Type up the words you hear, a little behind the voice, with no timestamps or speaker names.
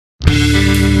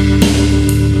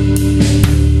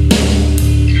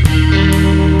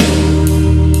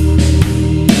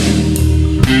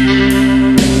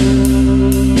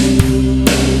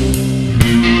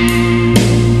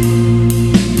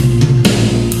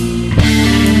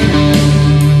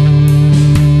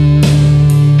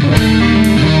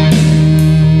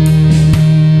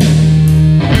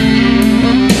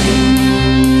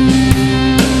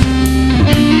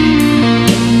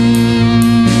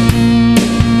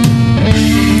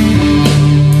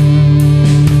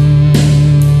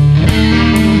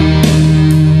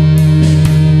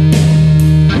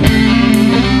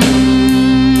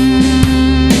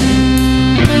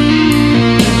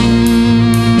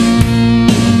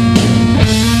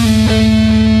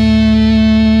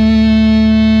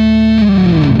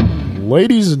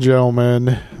Ladies and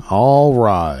gentlemen, all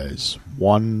rise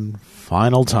one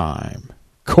final time.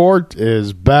 Court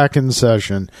is back in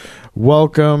session.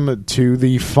 Welcome to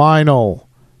the final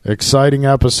exciting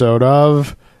episode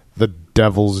of The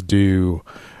Devil's Due.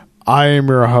 I am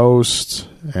your host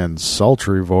and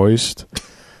sultry voiced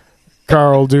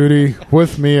Carl Duty.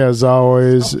 With me as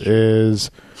always is,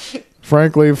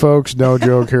 frankly folks, no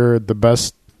joke here, the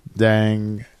best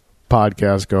dang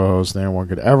podcast co-host anyone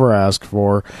could ever ask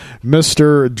for,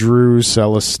 Mr. Drew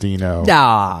Celestino.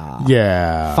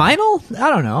 Yeah. Final? I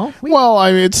don't know. Well,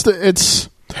 I mean, it's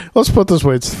let's put it this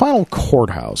way, it's the final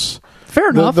courthouse. Fair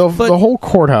enough. The whole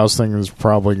courthouse thing is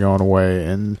probably going away,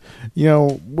 and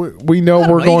we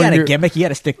know you got a gimmick. You got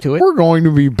to stick to it. We're going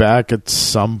to be back at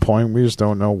some point. We just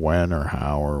don't know when or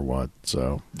how or what.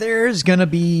 So there's going to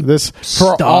be this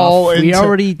stuff. For all.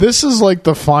 This is like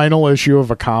the final issue of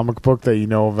a comic book that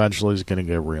eventually is going to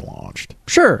get relaunched.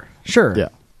 Sure. Yeah.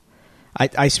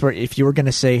 I swear, if you were going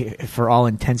to say for all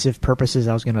intensive purposes,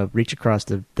 I was going to reach across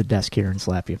the desk here and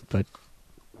slap you, but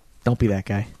don't be that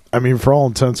guy. I mean, for all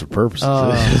intents and purposes.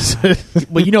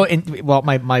 Well,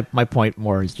 my point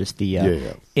more is just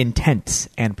the intents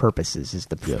and purposes is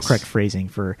the correct phrasing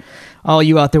for all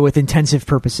you out there with intensive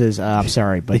purposes. I'm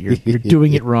sorry, but you're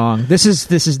doing it wrong. This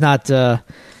is not the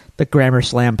Grammar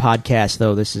Slam podcast,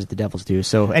 though. This is The Devil's Due.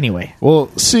 So anyway. Well,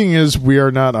 seeing as we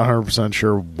are not 100%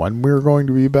 sure when we're going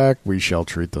to be back, we shall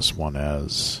treat this one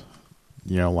as,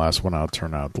 last one out,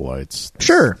 turn out the lights.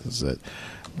 Sure. This is it.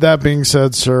 That being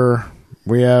said, sir,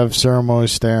 we have ceremony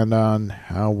stand on.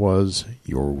 How was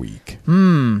your week?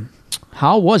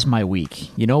 How was my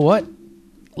week? You know what?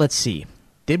 Let's see.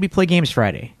 Did we play games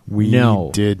Friday? We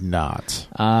did not.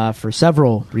 For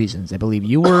several reasons. I believe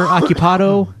you were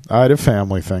occupado. I had a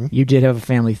family thing. You did have a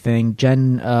family thing.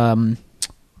 Jen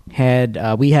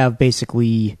we have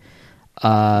basically,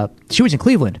 she was in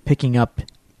Cleveland picking up,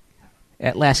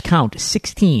 at last count,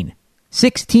 16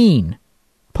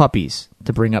 puppies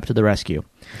to bring up to the rescue.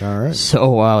 All right.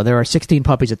 So there are 16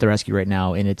 puppies at the rescue right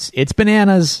now, and it's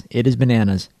bananas. It is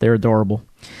bananas. They're adorable,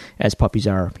 as puppies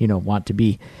are, want to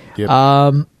be. Yep.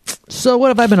 So what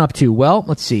have I been up to? Well,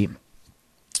 let's see.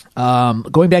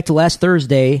 Going back to last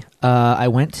Thursday, I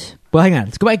went... Well, hang on.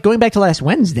 Let's go back. Going back to last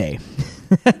Wednesday,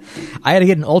 I had to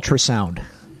get an ultrasound.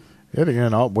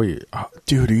 Wait,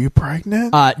 dude, are you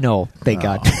pregnant? No, thank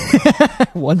God.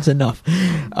 One's enough.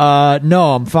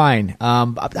 No, I'm fine.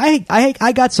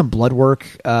 I got some blood work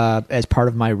as part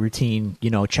of my routine,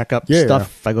 checkup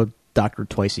stuff. I go doctor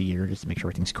twice a year just to make sure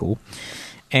everything's cool.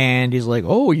 And he's like,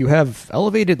 "Oh, you have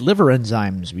elevated liver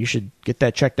enzymes. You should get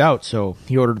that checked out." So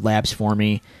he ordered labs for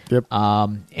me. Yep. I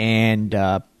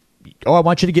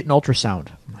want you to get an ultrasound,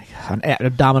 an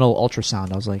abdominal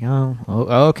ultrasound. I was like, "Oh,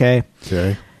 okay."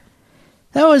 Okay.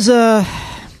 That was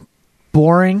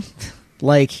boring.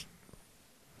 Like,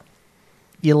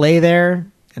 you lay there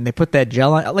and they put that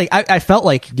gel on. Like, I felt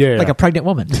like a pregnant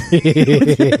woman.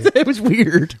 It was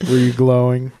weird. Were you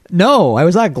glowing? No, I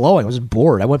was not glowing. I was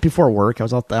bored. I went before work. I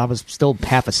was still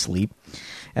half asleep,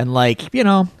 and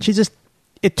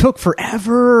it took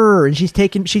forever. And she's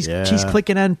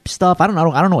clicking on stuff. I don't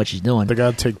know what she's doing. They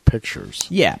gotta take pictures.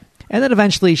 Yeah, and then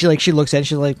eventually she looks at it and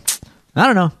she's like, "I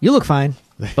don't know. You look fine."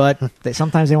 But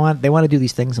sometimes they want to do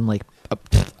these things. I'm like,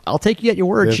 I'll take you at your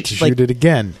word. They have to shoot it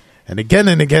again and again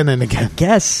and again and again. I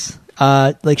guess.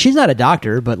 She's not a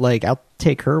doctor, but I'll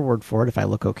take her word for it if I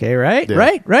look okay, right?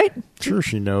 Yeah. Right? Sure,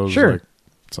 she knows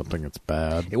something that's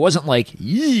bad. It wasn't like,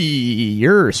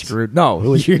 you're screwed. No, it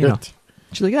was, she's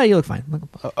like, "Yeah, you look fine."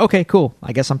 Like, okay, cool.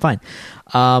 I guess I'm fine.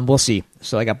 We'll see.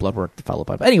 So I got blood work to follow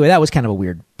up on. But anyway, that was kind of a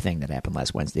weird thing that happened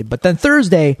last Wednesday. But then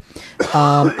Thursday,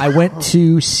 I went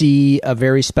to see a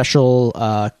very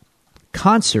special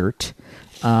concert.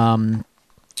 I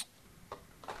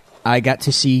got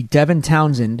to see Devin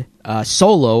Townsend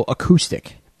solo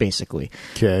acoustic, basically.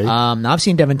 Okay. Now I've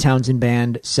seen Devin Townsend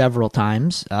band several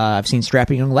times. I've seen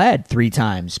Strapping Young Lad 3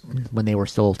 times when they were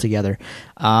still together.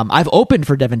 I've opened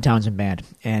for Devin Townsend band,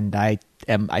 and I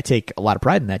take a lot of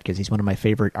pride in that because he's one of my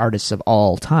favorite artists of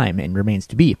all time and remains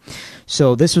to be.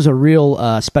 So this was a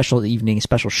real special evening,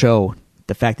 special show.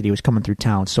 The fact that he was coming through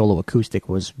town solo acoustic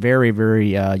was very,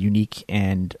 very unique,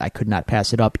 and I could not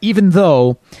pass it up, even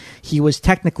though he was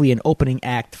technically an opening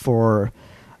act for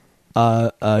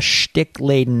a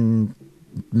shtick-laden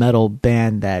metal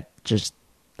band that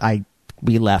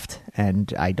we left,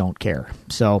 and I don't care.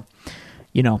 So,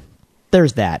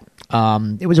 there's that.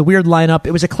 It was a weird lineup.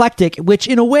 It was eclectic, which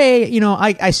in a way,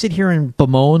 I sit here and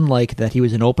bemoan that he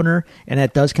was an opener, and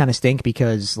that does kind of stink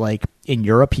because in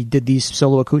Europe he did these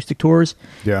solo acoustic tours.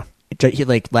 Yeah.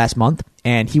 Last month,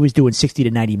 and he was doing 60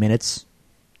 to 90 minutes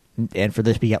and for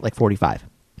this we got like 45.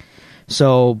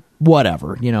 So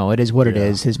whatever, it is what it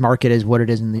is. His market is what it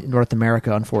is in North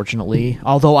America, unfortunately.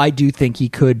 Although I do think he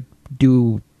could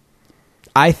go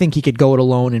it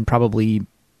alone and probably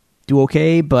do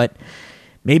okay, but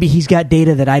maybe he's got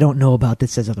data that I don't know about that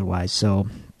says otherwise. So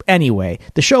anyway,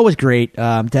 the show was great.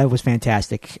 Dev was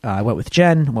fantastic. I went with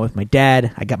Jen, I went with my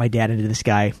dad. I got my dad into this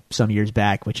guy some years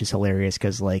back, which is hilarious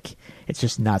because like it's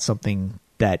just not something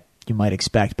that you might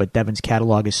expect. But Devin's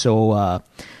catalog is so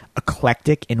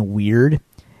eclectic and weird,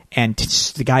 and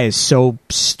the guy is so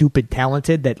stupid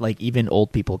talented that like even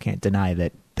old people can't deny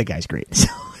that the guy's great.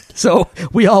 So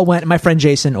we all went. My friend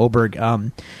Jason Oberg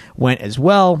went as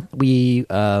well. We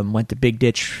went to Big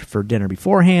Ditch for dinner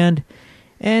beforehand,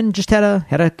 and just had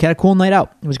a cool night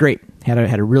out. It was great. Had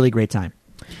a really great time.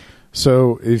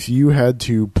 So if you had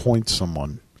to point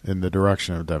someone in the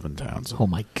direction of Devin Townsend, oh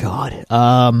my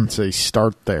god, say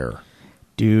start there,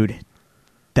 dude.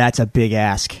 That's a big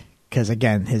ask because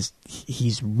again,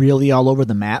 he's really all over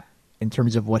the map in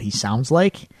terms of what he sounds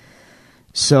like.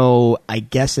 So I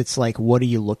guess it's like, what are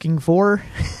you looking for?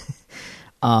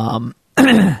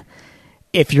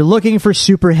 If you're looking for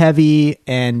super heavy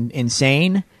and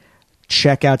insane,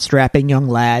 check out Strapping Young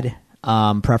Lad,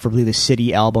 preferably the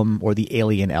City album or the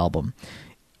Alien album,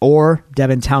 or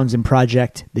Devin Townsend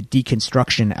Project, the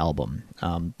Deconstruction album.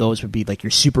 Those would be like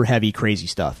your super heavy, crazy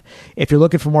stuff. If you're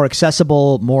looking for more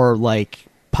accessible, more like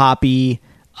poppy,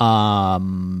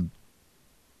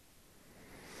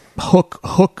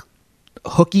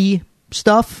 hooky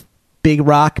stuff, big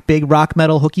rock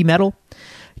metal, hooky metal,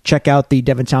 check out the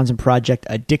Devin Townsend Project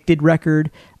Addicted record,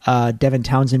 Devin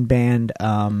Townsend Band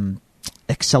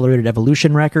Accelerated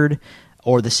Evolution record,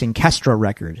 or the Synkestra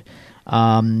record.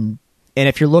 And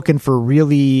if you're looking for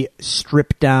really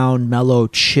stripped down, mellow,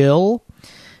 chill,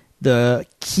 the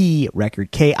Key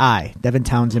record, K-I, Devin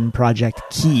Townsend Project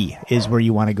Key, is where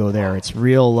you want to go there. It's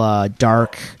real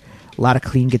dark, a lot of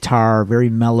clean guitar, very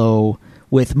mellow,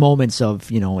 with moments of,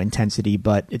 intensity,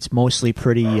 but it's mostly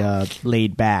pretty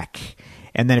laid back.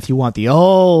 And then if you want the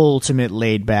ultimate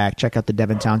laid back, check out the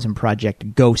Devin Townsend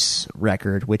Project Ghosts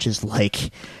record, which is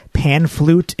like pan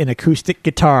flute and acoustic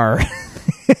guitar.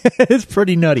 It's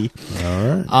pretty nutty.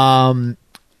 All right.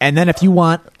 And then if you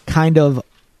want kind of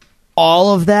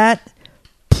all of that,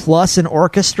 plus an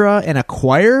orchestra and a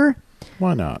choir,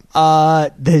 why not?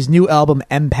 His new album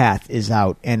Empath is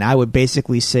out, and I would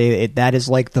basically say that is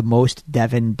like the most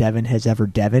Devin has ever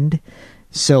Devined.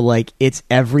 So like it's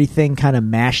everything kind of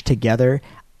mashed together.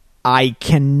 I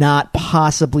cannot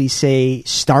possibly say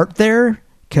start there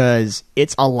because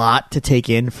it's a lot to take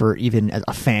in for even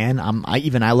a fan.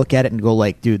 I look at it and go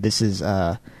like, dude, this is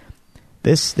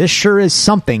this sure is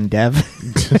something, Dev.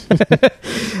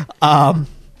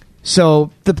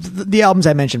 So the albums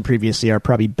I mentioned previously are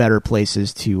probably better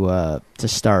places to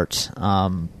start.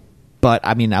 But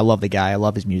I mean, I love the guy. I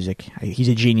love his music. He's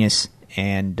a genius,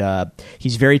 and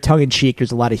he's very tongue in cheek.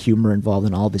 There's a lot of humor involved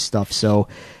in all of this stuff. So,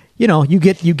 you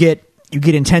get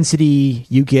intensity,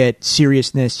 you get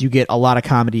seriousness, you get a lot of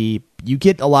comedy, you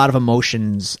get a lot of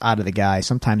emotions out of the guy.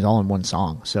 Sometimes all in one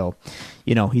song. So,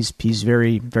 he's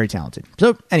very, very talented.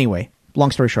 So anyway, long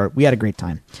story short, we had a great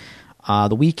time.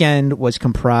 The weekend was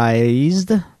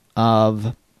comprised of,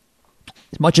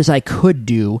 as much as I could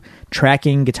do,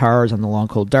 tracking guitars on the Long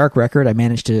Cold Dark record. I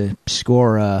managed to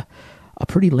score a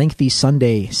pretty lengthy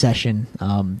Sunday session.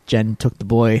 Jen took the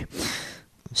boy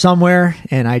somewhere,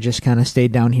 and I just kind of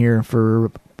stayed down here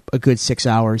for a good 6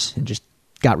 hours and just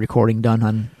got recording done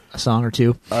on a song or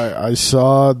two. I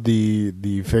saw the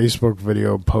Facebook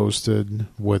video posted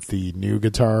with the new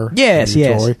guitar. Yes.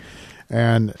 Toy.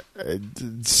 And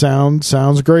it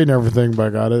sounds great and everything, but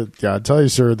I gotta tell you,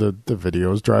 sir, the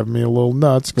video is driving me a little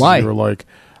nuts. Why? You were like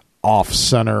off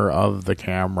center of the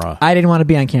camera. I didn't want to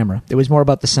be on camera. It was more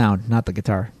about the sound, not the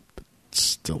guitar. It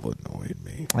still annoyed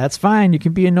me. That's fine. You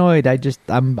can be annoyed. I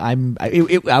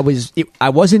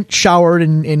wasn't showered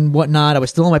and whatnot. I was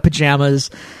still in my pajamas.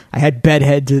 I had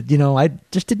bedhead to, I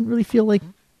just didn't really feel like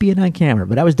being on camera,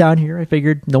 but I was down here. I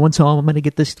figured no one's home. I'm going to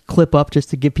get this clip up just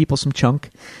to give people some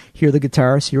chunk, hear the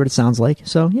guitar, see what it sounds like.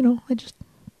 So, I just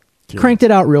cranked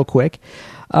it out real quick.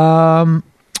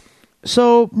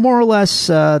 So more or less,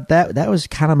 that was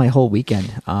kind of my whole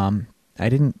weekend. I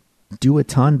didn't do a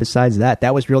ton besides that.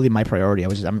 That was really my priority.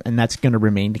 And that's going to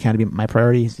remain to kind of be my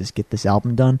priority, is just get this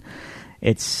album done.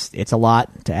 It's a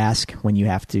lot to ask when you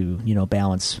have to,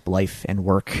 balance life and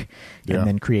work and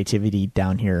then creativity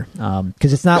down here.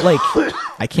 Because it's not like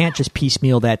I can't just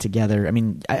piecemeal that together. I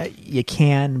mean, you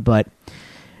can, but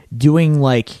doing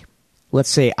like, let's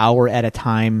say, hour at a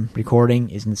time recording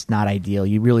it's not ideal.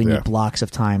 You really need blocks of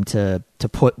time to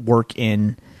put work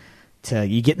in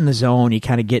you get in the zone, you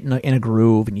kind of get in a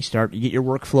groove, and you get your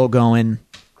workflow going.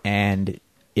 And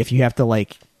if you have to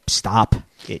like stop,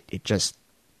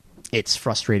 it's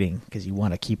frustrating because you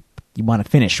want to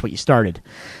finish what you started.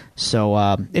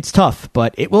 So it's tough,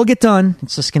 but it will get done.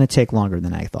 It's just going to take longer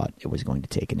than I thought it was going to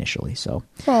take initially. So,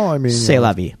 well, I mean, c'est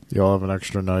la vie. You'll have an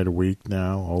extra night a week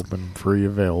now, open, free,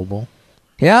 available.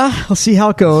 Yeah, we'll see how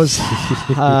it goes.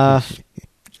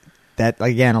 That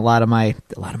again, a lot of my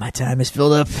time is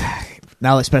filled up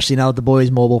now, especially now that the boy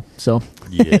is mobile. So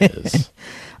yes.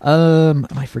 Am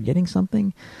I forgetting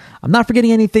something? I'm not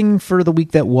forgetting anything for the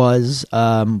week that was,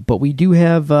 but we do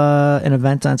have an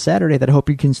event on Saturday that I hope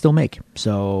you can still make.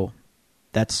 So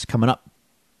that's coming up.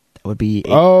 That would be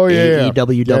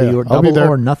AEW or Double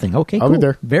or Nothing. Okay, cool. I'll be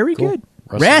there. Very cool. good.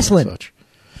 Wrestling.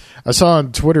 I saw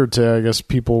on Twitter today, I guess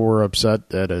people were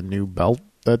upset at a new belt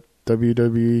that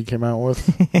WWE came out with.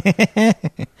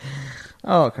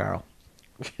 Oh, Carl.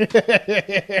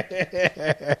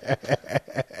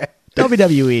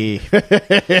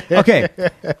 WWE. Okay.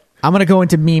 I'm going to go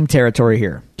into meme territory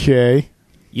here. Okay.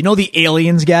 You know the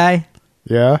aliens guy?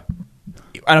 Yeah.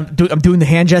 I'm doing the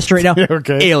hand gesture right now.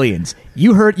 Okay. Aliens.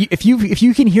 You heard, if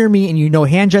you can hear me and you know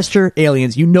hand gesture,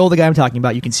 aliens, you know the guy I'm talking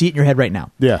about. You can see it in your head right now.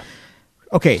 Yeah.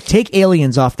 Okay, take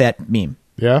aliens off that meme.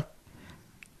 Yeah.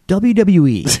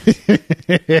 WWE.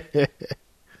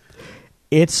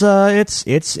 It's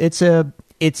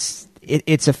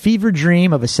a fever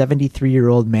dream of a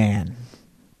 73-year-old man.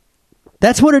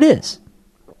 That's what it is.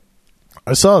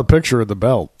 I saw a picture of the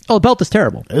belt. Oh, the belt is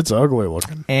terrible. It's ugly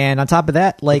looking. And on top of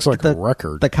that, looks like a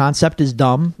record. The concept is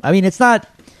dumb. I mean, it's not.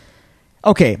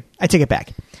 Okay, I take it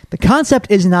back. The concept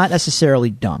is not necessarily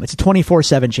dumb. It's a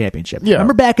 24/7 championship. Yeah.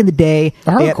 Remember back in the day,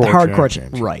 the hardcore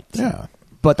championship, right? Yeah,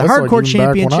 but the that's hardcore like even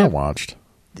championship. Back when I watched,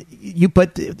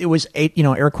 but it was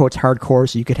air quotes hardcore,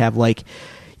 so you could have like,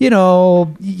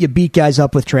 you beat guys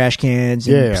up with trash cans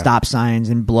and stop signs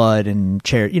and blood and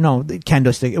chair, the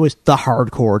kendo stick. It was the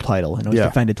hardcore title, and it was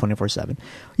defended 24/7.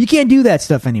 You can't do that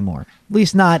stuff anymore, at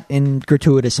least not in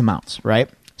gratuitous amounts, right?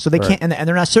 So they can't, and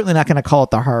they're certainly not going to call it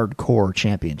the hardcore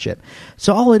championship.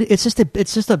 So it's just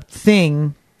a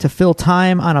thing to fill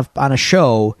time on a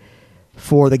show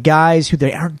for the guys who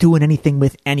they aren't doing anything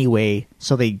with anyway,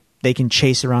 so they can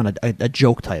chase around a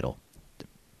joke title.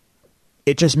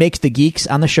 It just makes the geeks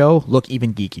on the show look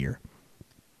even geekier.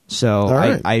 So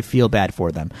right. I feel bad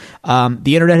for them.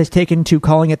 The internet has taken to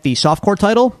calling it the softcore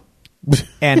title,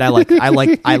 and I like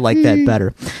that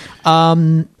better.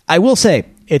 I will say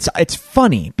it's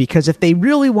funny because if they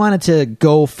really wanted to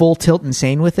go full tilt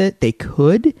insane with it, they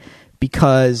could,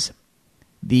 because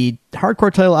the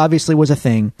hardcore title obviously was a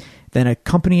thing. Then a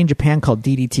company in Japan called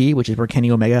DDT, which is where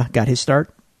Kenny Omega got his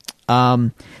start.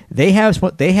 They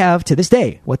have to this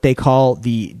day what they call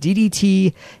the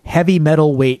DDT heavy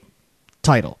metal weight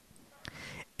title,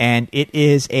 and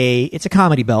it's a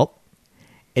comedy belt.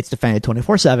 It's defended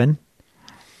 24/7.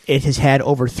 It has had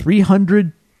over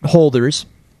 300 holders,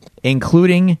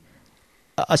 including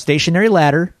a stationary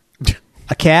ladder,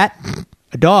 a cat,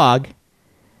 a dog.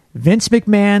 Vince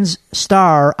McMahon's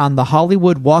star on the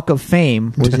Hollywood Walk of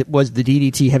Fame was the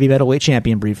DDT heavy metal weight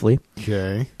champion briefly.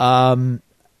 Okay.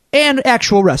 And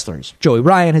actual wrestlers. Joey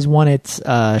Ryan has won it.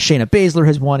 Shayna Baszler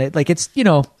has won it. Like it's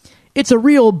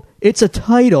a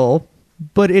title,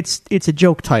 but it's a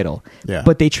joke title. Yeah.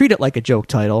 But they treat it like a joke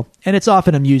title, and it's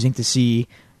often amusing to see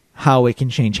how it can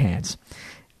change hands.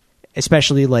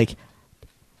 Especially like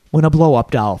when a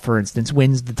blow-up doll, for instance,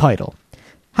 wins the title.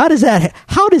 How does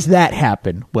that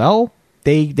happen? Well,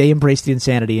 they embrace the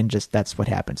insanity, and just that's what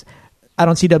happens. I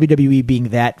don't see WWE being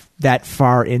that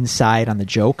far inside on the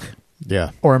joke.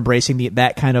 Yeah. Or embracing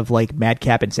that kind of like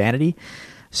madcap insanity.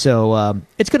 So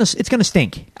it's gonna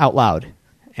stink out loud,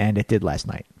 and it did last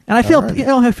night. And I feel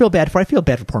I feel bad for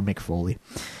poor Mick Foley,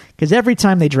 because every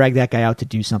time they drag that guy out to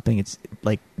do something, it's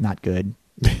like not good.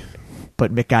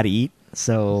 But Mick got to eat,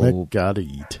 so Mick got to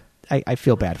eat. I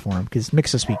feel bad for him because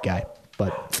Mick's a sweet guy,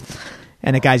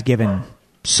 and the guy's given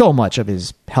so much of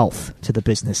his health to the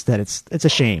business that it's a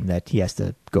shame that he has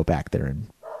to go back there and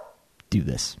do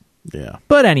this. Yeah.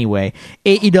 But anyway,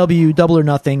 AEW Double or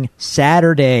Nothing,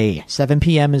 Saturday, 7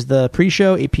 p.m. is the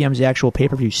pre-show, 8 p.m. is the actual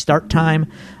pay-per-view start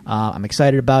time. I'm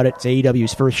excited about it. It's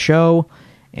AEW's first show,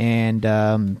 and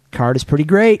card is pretty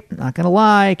great, not going to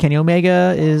lie. Kenny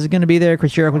Omega is going to be there.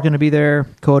 Chris Jericho is going to be there.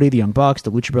 Cody, the Young Bucks,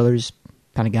 the Lucha Brothers,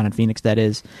 Pentagon and Phoenix, that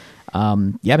is.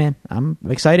 Yeah, man, I'm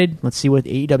excited. Let's see what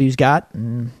AEW's got,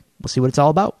 and we'll see what it's all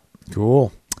about.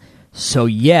 Cool. So,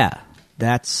 yeah.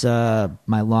 That's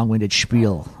my long-winded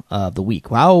spiel of the week.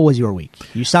 How was your week?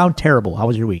 You sound terrible. How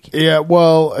was your week? Yeah,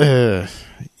 well,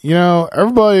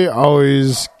 everybody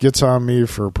always gets on me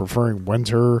for preferring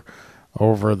winter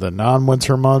over the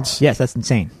non-winter months. Yes, that's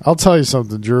insane. I'll tell you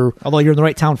something, Drew. Although you're in the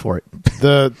right town for it.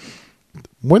 The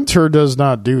winter does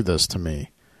not do this to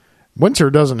me. Winter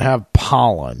doesn't have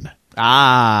pollen.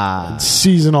 And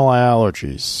seasonal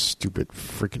allergies. Stupid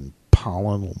freaking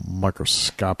pollen, little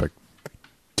microscopic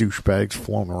douchebags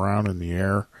floating around in the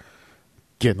air,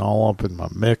 getting all up in my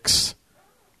mix.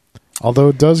 Although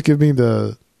it does give me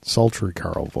the sultry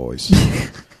Carl voice.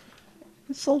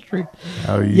 Sultry.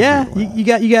 How you doing? you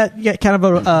got kind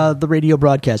of the radio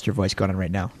broadcaster voice going on right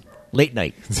now. Late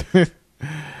night.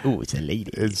 Ooh, it's a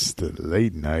lady. It's the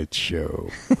late night show.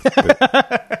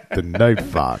 The Night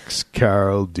Fox,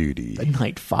 Carl Duty. The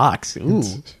Night Fox. Ooh.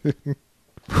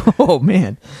 Oh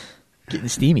man, getting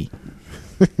steamy.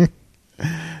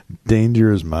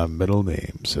 Danger is my middle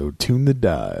name, so tune the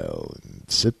dial and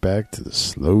sit back to the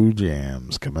slow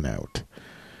jams coming out.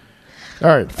 All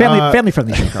right, family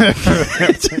friendly show.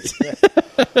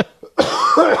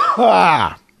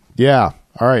 Yeah.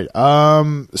 All right.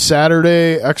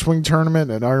 Saturday X-Wing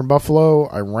tournament at Iron Buffalo.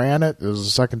 I ran it. It was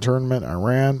the second tournament I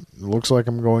ran. It looks like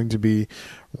I'm going to be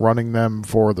running them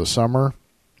for the summer.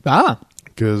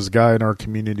 Because the guy in our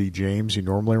community, James, who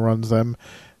normally runs them,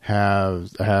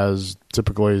 has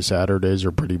typically Saturdays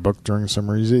are pretty booked during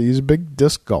summer. He's a big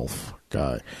disc golf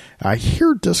guy. I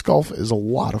hear disc golf is a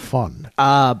lot of fun.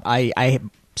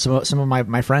 Some of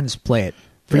my friends play it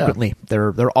frequently.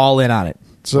 Yeah. They're all in on it.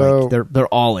 So they're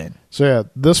all in. So yeah,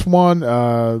 this one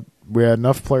we had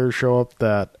enough players show up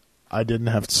that I didn't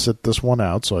have to sit this one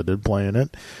out, so I did play in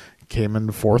it. Came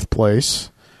in fourth place.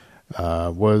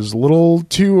 Was a little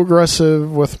too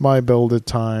aggressive with my build at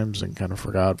times and kind of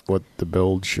forgot what the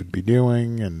build should be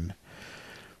doing. And,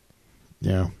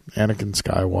 Anakin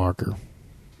Skywalker.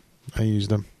 I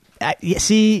used him. You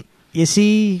see,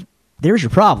 there's your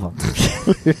problem.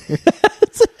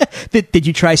 Did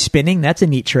you try spinning? That's a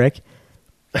neat trick.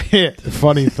 The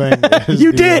funny thing is...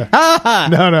 You did?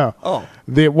 No. Oh.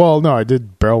 No, I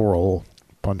did barrel roll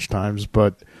a bunch of times,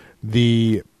 but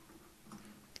they're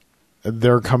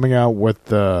coming out with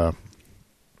the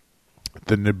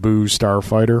Naboo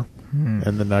Starfighter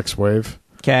in the next wave.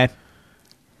 Okay.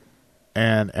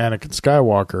 And Anakin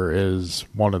Skywalker is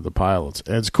one of the pilots.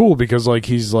 And it's cool because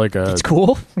he's like a... It's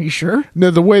cool? Are you sure?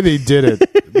 No, the way they did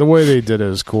it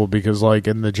is cool because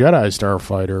in the Jedi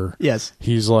Starfighter, yes,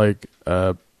 he's like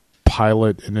a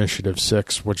pilot initiative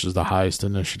 6, which is the highest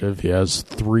initiative. He has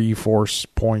 3 force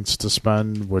points to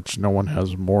spend, which no one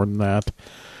has more than that.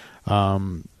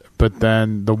 But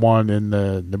then the one in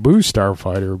the Naboo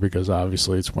Starfighter, because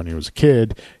obviously it's when he was a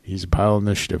kid, he's a pilot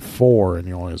initiative 4, and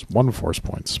he only has 1 force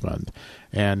point to spend.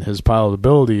 And his pilot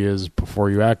ability is, before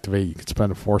you activate, you can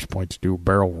spend a force point to do a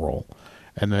barrel roll.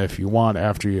 And then if you want,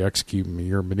 after you execute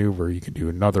your maneuver, you can do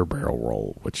another barrel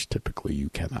roll, which typically you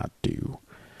cannot do.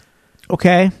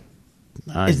 Okay.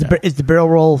 Is the barrel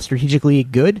roll strategically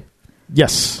good?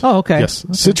 Yes. Oh, okay. Yes.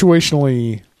 Okay.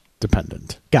 Situationally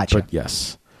dependent. Gotcha. But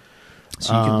yes.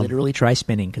 So you can literally try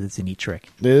spinning because it's a neat trick.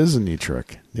 It is a neat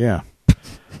trick. Yeah.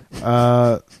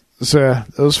 So yeah,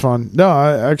 it was fun. No,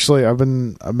 I've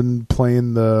been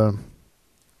playing the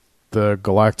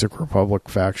Galactic Republic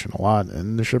faction a lot,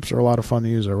 and the ships are a lot of fun to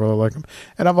use. I really like them,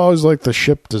 and I've always liked the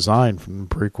ship design from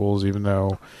the prequels, even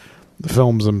though the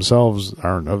films themselves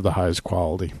aren't of the highest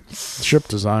quality. The ship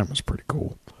design was pretty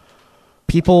cool.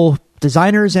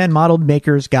 Designers and model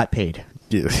makers got paid.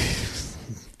 Yeah.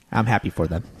 I'm happy for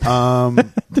them. I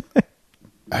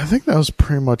think that was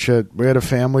pretty much it. We had a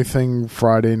family thing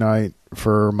Friday night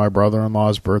for my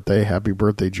brother-in-law's birthday. Happy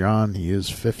birthday, John. He is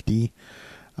 50.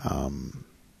 That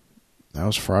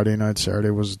was Friday night. Saturday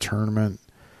was a tournament.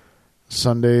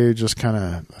 Sunday, I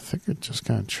think it just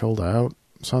kind of chilled out.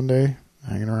 Sunday,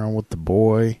 hanging around with the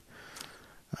boy.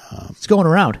 It's going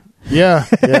around. Yeah,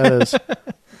 it is.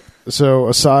 So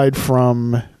aside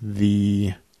from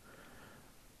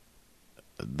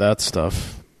that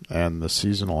stuff and the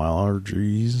seasonal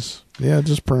allergies,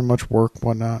 just pretty much work,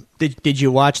 whatnot. Did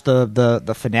you watch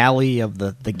the finale of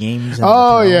the games?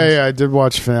 And yeah, I did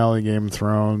watch finale Game of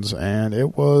Thrones, and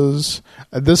it was...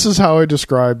 This is how I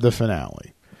describe the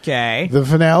finale. Okay. The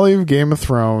finale of Game of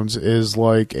Thrones is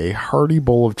like a hearty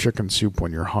bowl of chicken soup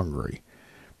when you're hungry.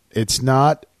 It's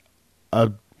not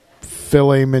a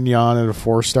filet mignon at a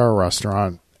 4-star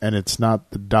restaurant, and it's not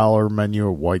the $1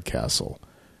 menu at White Castle.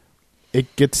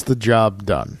 It gets the job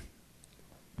done.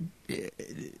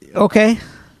 Okay.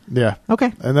 Yeah.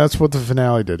 Okay. And that's what the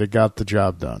finale did. It got the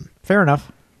job done. Fair enough.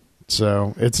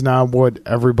 So it's not what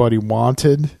everybody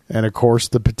wanted, and of course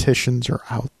the petitions are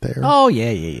out there. Oh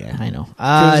yeah, I know.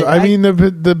 I mean,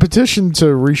 the petition to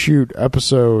reshoot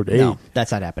episode 8, no,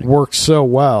 that's not happening. Works so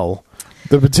well.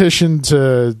 The petition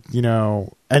to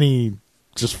any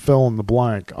just fill in the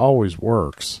blank always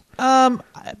works.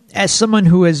 As someone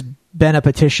who has been a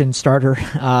petition starter,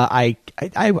 I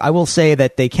will say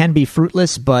that they can be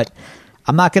fruitless, but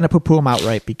I'm not going to poo-poo them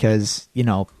outright because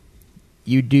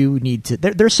you do need to.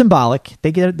 They're symbolic.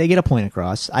 They get a point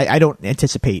across. I don't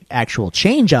anticipate actual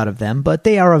change out of them, but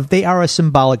they are a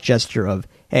symbolic gesture of,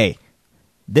 hey,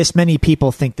 this many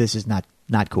people think this is not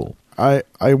cool. I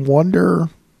wonder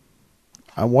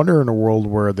in a world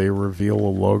where they reveal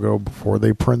a logo before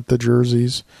they print the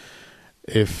jerseys,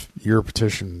 if your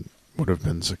petition would have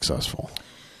been successful.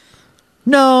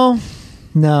 No.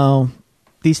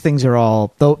 These things are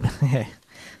all though.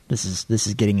 This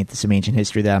is getting into some ancient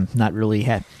history that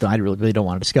I really don't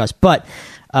want to discuss. But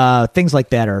things like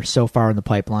that are so far in the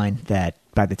pipeline that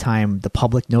by the time the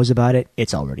public knows about it,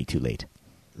 it's already too late.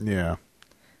 Yeah.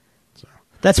 So.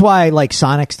 That's why, like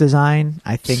Sonic's design,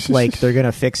 I think like they're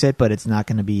gonna fix it, but it's not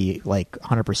gonna be like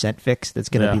 100% fixed. It's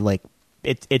gonna be like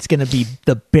it's gonna be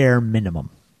the bare minimum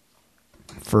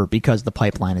because the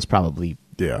pipeline is probably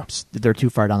they're too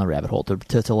far down the rabbit hole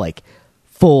to like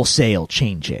full sail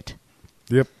change it.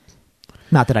 Yep.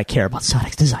 Not that I care about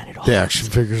Sonic's design at all. The action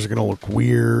figures are going to look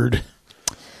weird.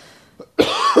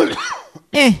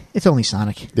 It's only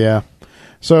Sonic. Yeah.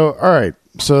 So, all right.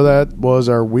 So that was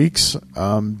our week's.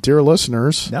 Dear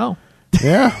listeners. No.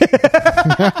 Yeah.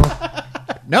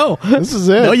 No. This is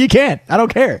it. No, you can't. I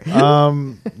don't care.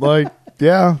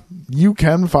 You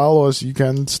can follow us. You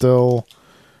can still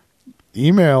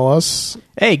email us.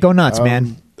 Hey, go nuts,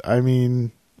 man. I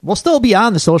mean... We'll still be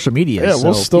on the social media. Yeah,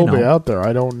 we'll still be out there.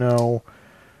 I don't know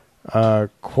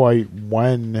quite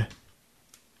when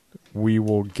we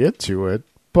will get to it,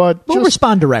 but we'll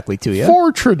respond directly to you.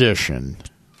 For tradition.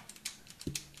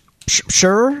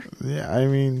 Sure. Yeah, I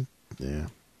mean, yeah.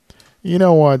 You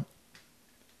know what?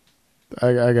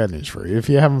 I got news for you. If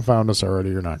you haven't found us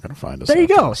already, you're not going to find us. There you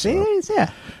go. See?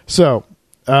 Yeah. So,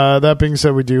 that being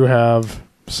said, we do have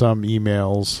some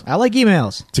emails. I like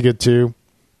emails. To get to.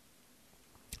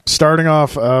 Starting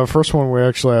off, first one, we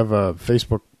actually have a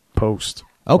Facebook post.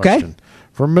 Okay.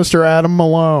 From Mr. Adam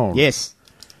Malone. Yes.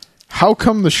 How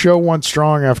come the show went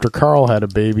strong after Carl had a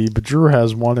baby, but Drew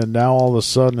has one, and now all of a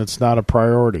sudden it's not a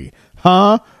priority?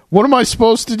 Huh? What am I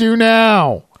supposed to do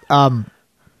now?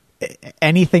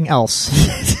 Anything else?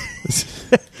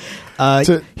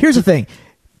 Here's the thing.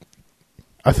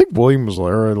 I think William was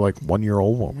like 1 year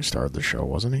old when we started the show,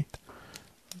 wasn't he?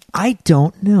 I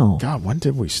don't know. God, when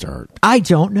did we start? I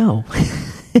don't know.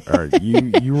 All right,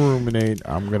 you ruminate.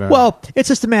 I'm gonna. Well, it's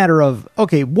just a matter of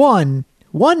one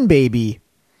baby.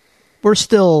 We're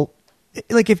still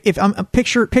like if I'm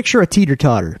picture a teeter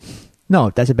totter. No,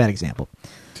 that's a bad example.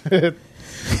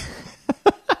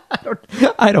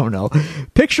 I don't know.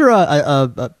 Picture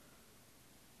a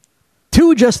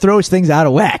two just throws things out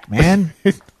of whack, man.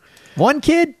 One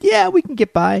kid, yeah, we can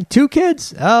get by. Two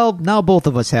kids, oh, now both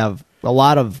of us have a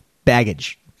lot of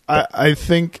baggage. I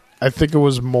think it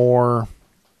was more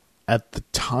at the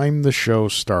time the show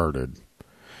started.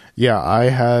 Yeah, I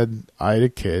had a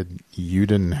kid. You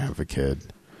didn't have a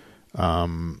kid.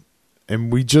 And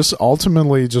we just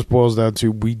ultimately just boils down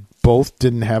to we both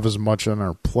didn't have as much on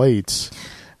our plates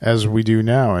as we do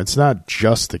now. It's not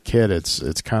just the kid.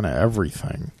 It's kind of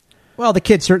everything. Well, the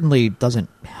kid certainly doesn't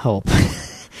help.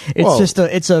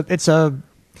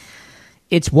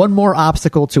 It's one more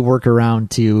obstacle to work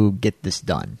around to get this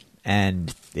done.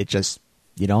 And it just,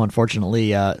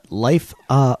 unfortunately, life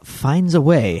finds a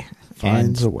way.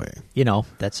 Finds a way.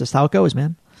 That's just how it goes,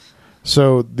 man.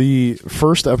 So the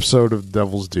first episode of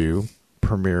Devil's Due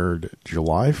premiered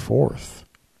July 4th,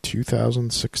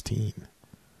 2016.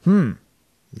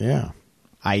 Yeah.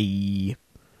 I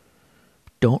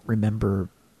don't remember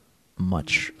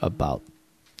much about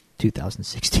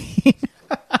 2016.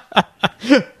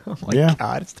 Oh my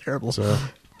God, it's terrible. So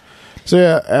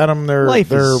yeah, Adam, there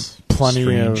are plenty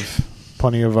strange.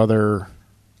 of other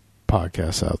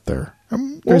podcasts out there.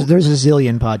 There's a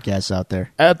zillion podcasts out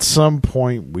there. At some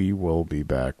point, we will be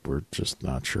back. We're just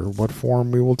not sure what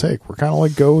form we will take. We're kind of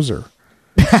like Gozer.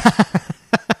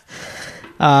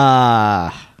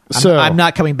 I'm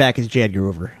not coming back as J. Edgar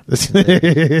Hoover.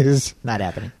 It's not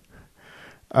happening.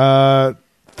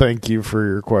 Thank you for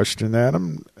your question,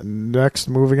 Adam. Next,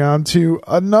 moving on to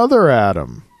another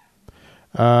Adam.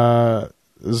 This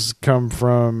has come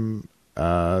from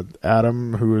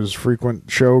Adam, who is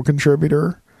frequent show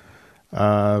contributor.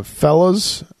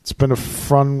 Fellas, it's been a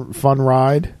fun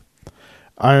ride.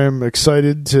 I am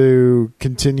excited to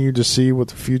continue to see what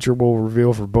the future will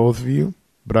reveal for both of you,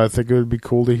 but I think it would be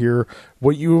cool to hear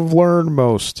what you have learned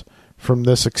most from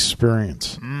this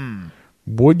experience.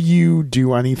 Would you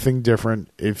do anything different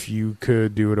if you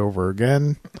could do it over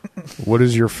again? What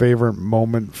is your favorite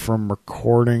moment from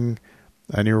recording?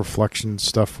 Any reflection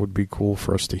stuff would be cool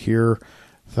for us to hear.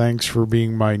 Thanks for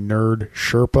being my nerd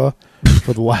Sherpa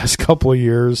for the last couple of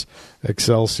years.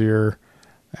 Excelsior.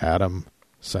 Adam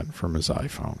sent from his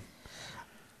iPhone.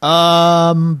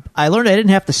 I learned I didn't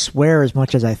have to swear as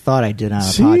much as I thought I did on a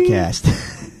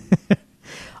podcast.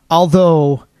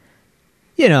 Although,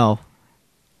 you know,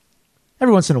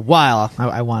 every once in a while,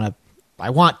 I want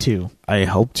to. I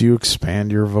helped you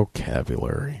expand your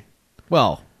vocabulary.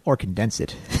 Well, or condense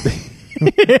it.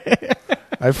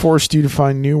 I forced you to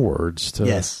find new words to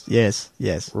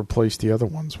yes. replace the other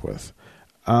ones with.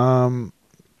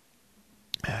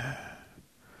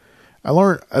 I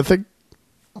learned, I'm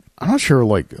not sure,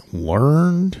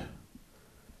 learned.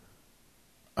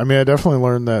 I mean, I definitely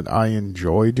learned that I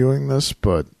enjoy doing this,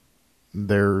 but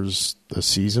there's a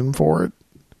season for it.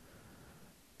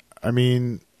 I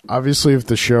mean, obviously, if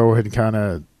the show had kind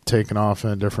of taken off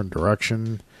in a different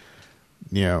direction,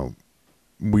 you know,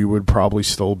 we would probably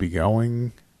still be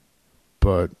going.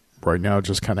 But right now,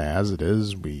 just kind of as it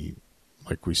is,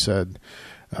 like we said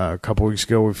a couple weeks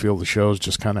ago, we feel the show's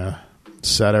just kind of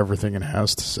said everything it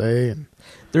has to say. And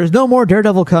there's no more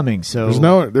Daredevil coming, so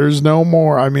there's no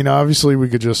more. I mean, obviously, we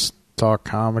could just talk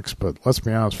comics, but let's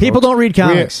be honest, people folks, don't read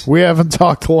comics. We haven't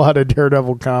talked a lot of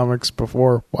Daredevil comics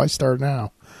before. Why start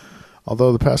now?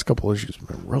 Although the past couple issues have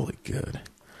been really good.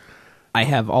 I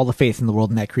have all the faith in the world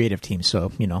in that creative team,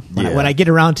 so, you know, when I get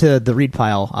around to the read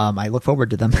pile, I look forward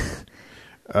to them.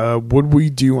 Would we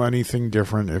do anything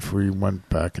different if we went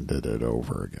back and did it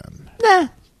over again?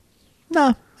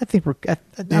 No, I think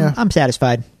I'm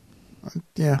satisfied.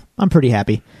 Yeah. I'm pretty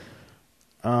happy.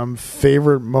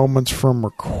 Favorite moments from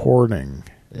recording?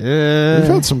 We've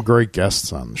had some great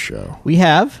guests on the show. We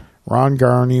have. Ron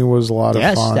Garney was a lot of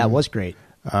fun. Yes, that was great.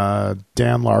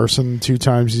 Dan Larson, 2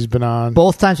 times he's been on.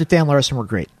 Both times with Dan Larson were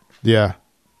great. Yeah.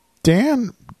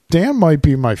 Dan might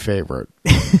be my favorite.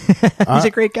 He's a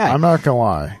great guy. I'm not going to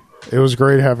lie. It was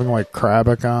great having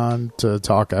Krabick on to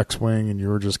talk X-Wing, and you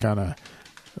were just kind of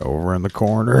over in the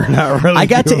corner. Not really. I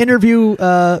got to interview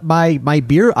my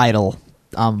beer idol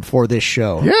for this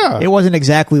show. Yeah. It wasn't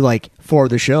exactly for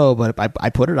the show, but I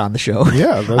put it on the show.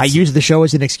 Yeah. I used the show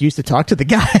as an excuse to talk to the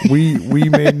guy. We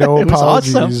made no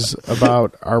apologies awesome.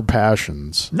 about our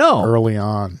passions early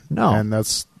on. No. And I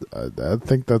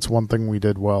think that's one thing we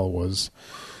did well was,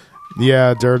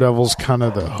 Daredevil's kind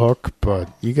of the hook, but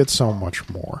you get so much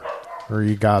more. Or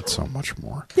you got so much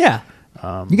more. Yeah.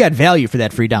 You got value for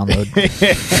that free download.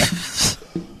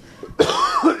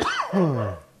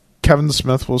 Kevin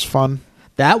Smith was fun.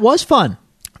 That was fun.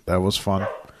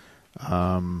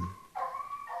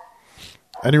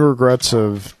 Any regrets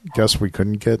of guests we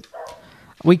couldn't get?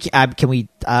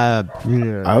 I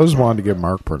always wanted to get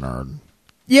Mark Bernard.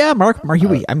 Yeah, Mark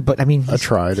Huey. I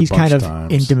tried. He's kind of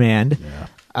times. in demand. Yeah.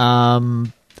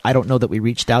 I don't know that we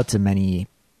reached out to many.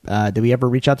 Did we ever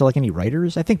reach out to any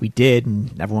writers? I think we did,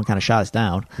 and everyone kind of shot us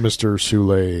down. Mr.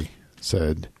 Soule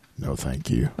said, "No,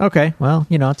 thank you." Okay, well,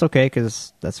 it's okay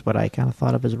because that's what I kind of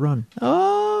thought of as a run.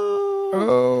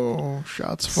 Oh,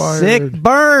 shots fired! Sick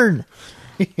burn.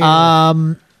 Yeah.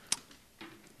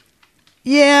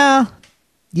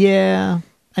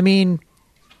 I mean,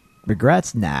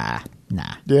 regrets? Nah.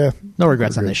 Yeah, no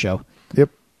regrets on this show.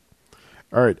 Yep.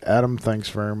 All right, Adam, thanks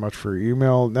very much for your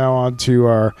email. Now on to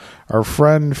our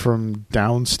friend from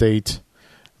downstate,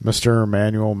 Mr.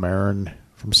 Emmanuel Marin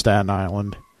from Staten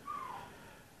Island.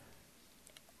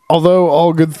 Although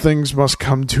all good things must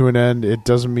come to an end, it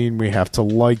doesn't mean we have to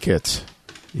like it.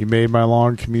 You made my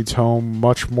long commutes home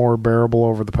much more bearable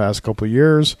over the past couple of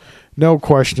years. No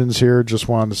questions here. Just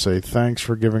wanted to say thanks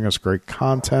for giving us great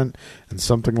content and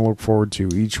something to look forward to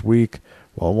each week.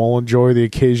 While we'll enjoy the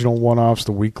occasional one-offs,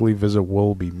 the weekly visit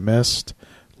will be missed.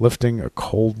 Lifting a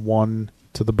cold one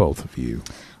to the both of you.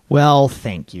 Well,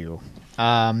 thank you.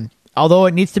 Although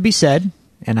it needs to be said,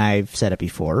 and I've said it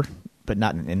before, but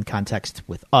not in context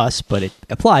with us, but it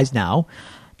applies now.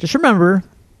 Just remember,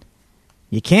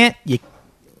 you can't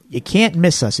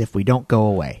miss us if we don't go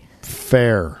away.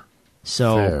 Fair.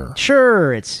 So,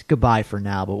 sure, it's goodbye for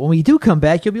now, but when we do come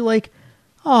back, you'll be like,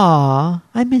 aw,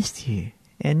 I missed you.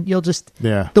 And you'll just...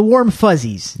 Yeah. The warm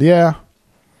fuzzies. Yeah.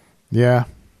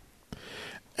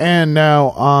 And now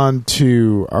on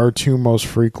to our 2 most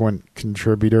frequent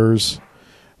contributors.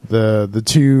 The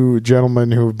 2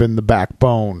 gentlemen who have been the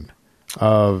backbone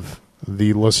of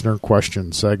the listener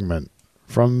question segment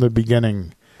from the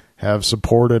beginning have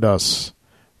supported us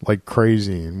like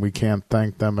crazy, and we can't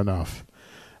thank them enough.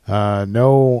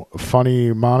 No funny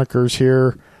monikers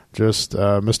here, just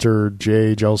Mr.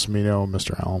 J. Gelsomino and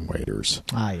Mr. Alan Waiters.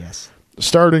 Ah, yes.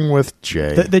 Starting with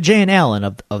Jay. The Jay and Alan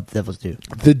of the Devil's Due.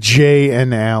 The Jay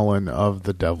and Alan of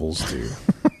the Devil's Due.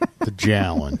 The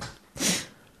Jalen.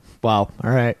 Wow.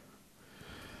 All right.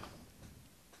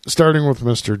 Starting with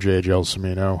Mr. J.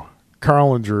 Gelsomino.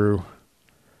 Carl and Drew.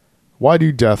 Why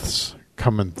do deaths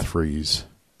come in threes?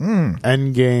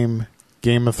 Endgame,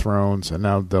 Game of Thrones, and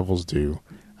now Devil's Due.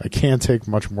 I can't take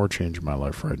much more change in my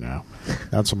life right now.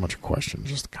 Not so much a question,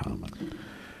 just a comment.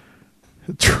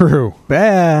 True.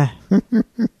 Bah.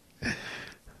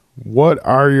 What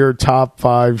are your top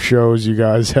 5 shows you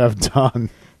guys have done?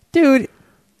 Dude,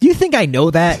 do you think I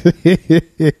know that?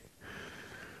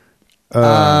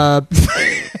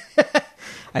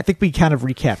 I think we kind of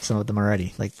recapped some of them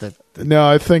already. Like No,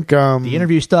 I think the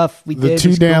interview stuff we did. The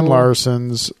 2 Dan cool.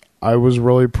 Larsons, I was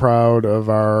really proud of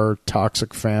our Toxic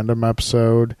Fandom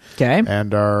episode. Okay.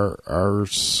 And our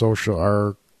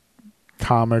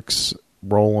comics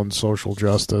role in social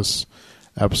justice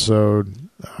episode.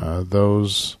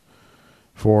 Those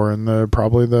 4 in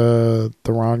probably the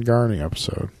Ron Garney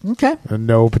episode. Okay. In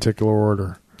no particular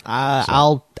order.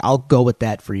 I'll go with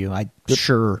that for you.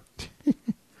 Sure.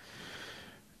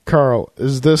 Carl,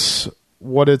 is this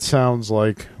what it sounds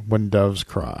like when doves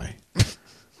cry?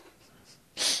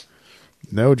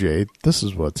 No, Jade. This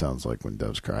is what it sounds like when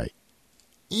doves cry.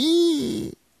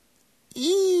 I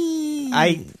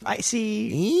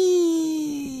see.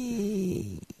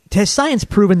 Has science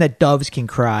proven that doves can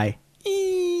cry?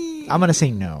 I'm going to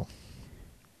say no.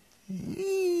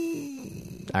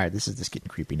 All right, this is just getting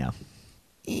creepy now.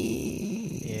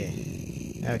 Yeah.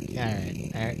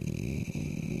 Okay, all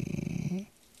right.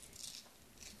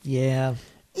 Yeah.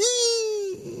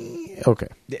 Okay.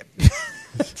 Yeah.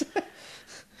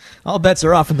 All bets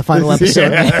are off in the final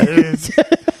episode. Yeah,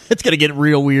 It's going to get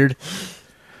real weird.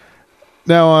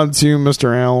 Now on to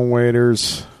Mr. Alan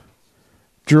Waiters.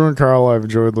 Drew and Carl, I've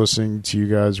enjoyed listening to you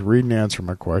guys read and answer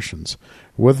my questions.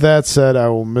 With that said, I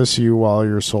will miss you while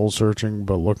you're soul searching,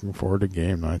 but looking forward to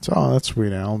game nights. Oh, that's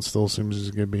sweet. Alan still seems he's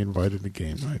going to be invited to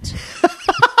game nights.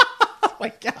 Oh,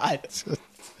 my God.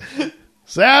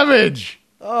 Savage!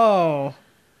 Oh.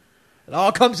 It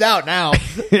all comes out now.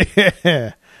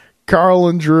 Yeah. Carl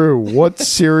and Drew, what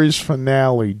series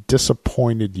finale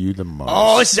disappointed you the most?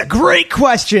 Oh, this is a great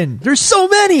question. There's so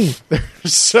many.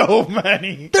 So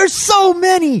many. There's so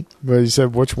many. But he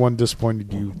said, which one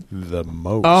disappointed you the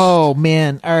most? Oh,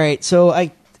 man. All right. So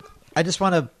I just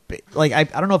want to, like, I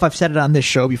don't know if I've said it on this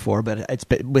show before, but it's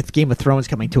been, with Game of Thrones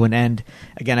coming to an end.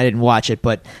 Again, I didn't watch it,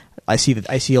 but I see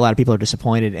a lot of people are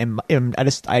disappointed. And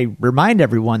I remind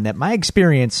everyone that my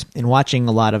experience in watching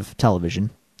a lot of television,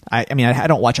 I mean, I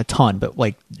don't watch a ton, but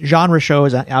like genre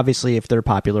shows, obviously, if they're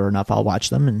popular enough, I'll watch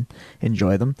them and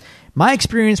enjoy them. My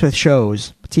experience with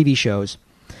shows, TV shows,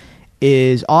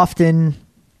 is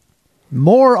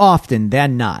more often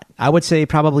than not, I would say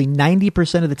probably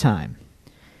 90% of the time,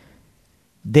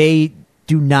 they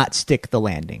do not stick the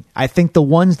landing. I think the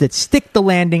ones that stick the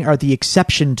landing are the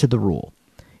exception to the rule.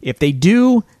 If they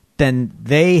do, then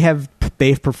they've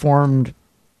performed.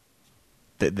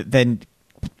 Then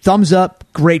thumbs up,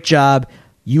 great job.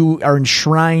 You are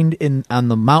enshrined on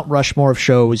the Mount Rushmore of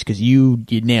shows because you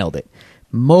nailed it.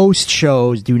 Most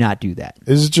shows do not do that.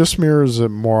 Is it just me, or is it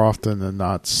more often than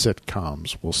not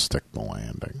sitcoms will stick the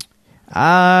landing?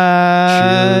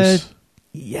 Cheers.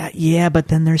 Yeah, but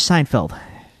then there's Seinfeld.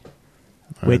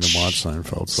 I didn't watch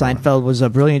Seinfeld. So Seinfeld was a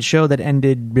brilliant show that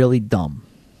ended really dumb.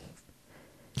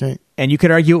 Okay. And you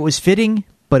could argue it was fitting,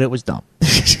 but it was dumb.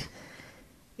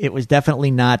 It was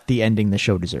definitely not the ending the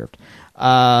show deserved.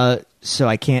 So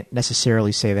I can't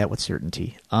necessarily say that with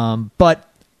certainty. But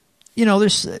you know,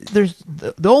 there's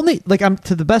the only, like, I'm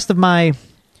to the best of my,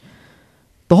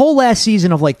 the whole last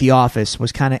season of like The Office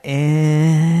was kind of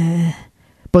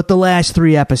but the last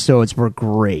 3 episodes were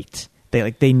great.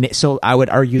 So I would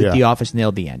argue that The Office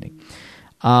nailed the ending.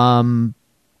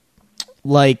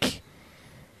 Like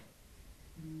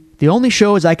the only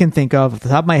shows I can think of off the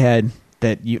top of my head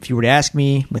that if you were to ask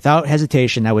me without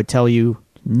hesitation, I would tell you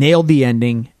nailed the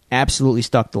ending, absolutely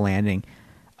stuck the landing.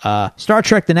 Star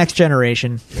Trek: The Next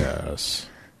Generation. Yes.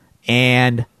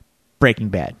 And Breaking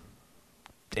Bad.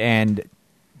 And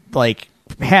like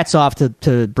hats off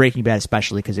to Breaking Bad,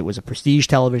 especially because it was a prestige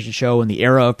television show in the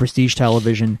era of prestige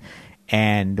television,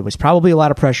 and there was probably a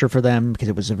lot of pressure for them because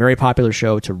it was a very popular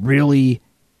show to really,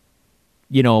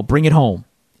 bring it home,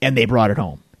 and they brought it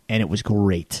home, and it was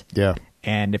great. Yeah.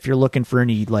 And if you're looking for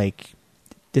any like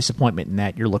disappointment in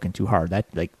that, you're looking too hard. That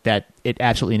it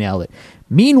absolutely nailed it.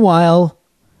 Meanwhile,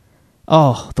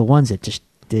 the ones that just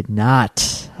did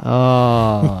not.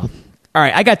 All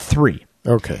right, I got 3.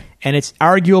 Okay. And it's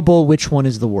arguable which one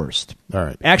is the worst. All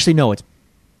right. Actually, no, it's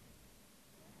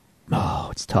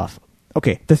tough.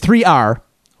 Okay, the 3 are,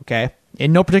 okay,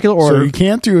 in no particular order. So you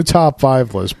can't do a top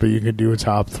 5 list, but you can do a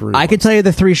top 3. I can tell you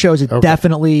the 3 shows that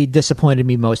definitely disappointed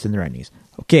me most in their endings.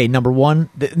 Okay, number 1,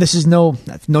 this is no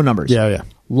numbers. Yeah.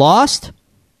 Lost.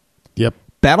 Yep.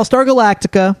 Battlestar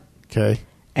Galactica. Okay.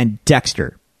 And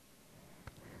Dexter.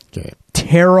 Okay.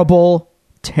 Terrible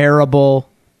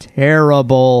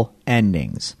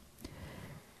endings.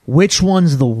 Which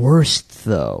one's the worst,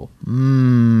 though?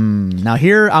 Now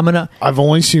here, I've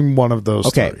only seen one of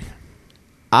those 3.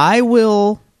 I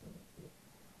will,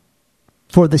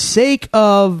 for the sake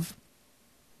of...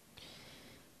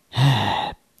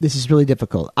 This is really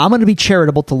difficult. I'm going to be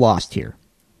charitable to Lost here.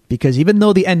 Because even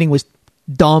though the ending was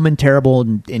dumb and terrible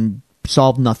and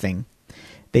solved nothing,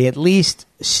 they at least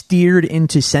steered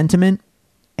into sentiment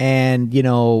and,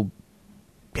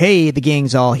 hey, the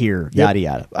gang's all here, yada,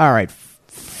 yada. All right,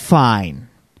 fine.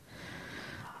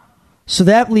 So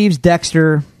that leaves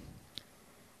Dexter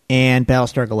and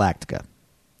Battlestar Galactica.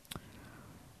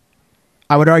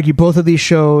 I would argue both of these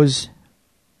shows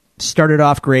started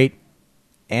off great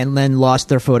and then lost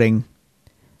their footing.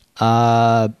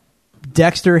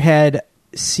 Dexter had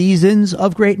seasons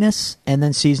of greatness and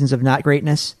then seasons of not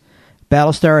greatness.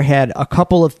 Battlestar had a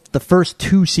couple of the first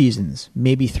 2 seasons,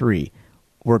 maybe 3,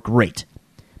 were great.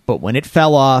 But when it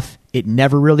fell off, it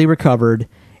never really recovered,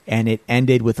 and it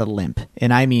ended with a limp.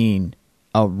 And I mean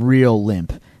a real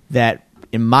limp that,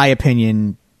 in my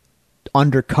opinion,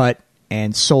 undercut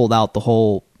and sold out the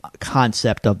whole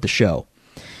concept of the show.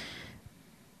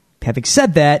 Having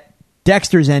said that,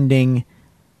 Dexter's ending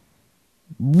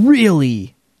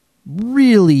really,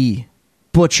 really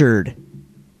butchered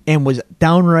and was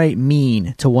downright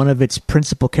mean to one of its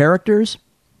principal characters,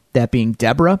 that being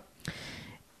Deborah.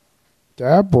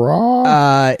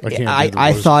 I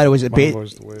thought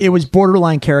it was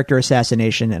borderline character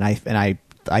assassination, and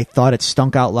I thought it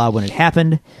stunk out loud when it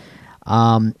happened.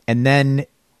 And then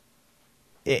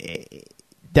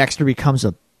Dexter becomes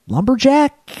a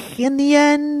lumberjack in the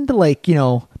end.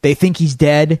 They think he's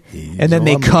dead, and then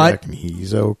they cut. And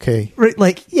he's okay.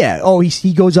 Right?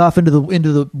 He goes off into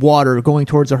the water, going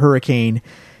towards a hurricane.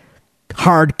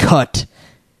 Hard cut.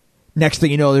 Next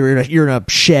thing you know, you're in a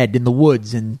shed in the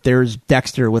woods, and there's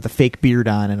Dexter with a fake beard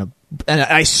on and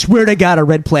I swear to God, a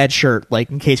red plaid shirt,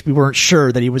 in case we weren't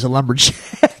sure that he was a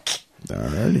lumberjack.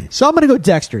 Alrighty. So I'm gonna go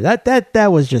Dexter.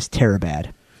 That was just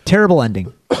bad. Terrible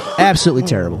ending. Absolutely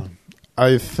terrible.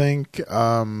 I think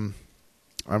I'm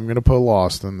going to put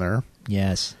Lost in there.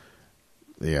 Yes.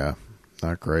 Yeah,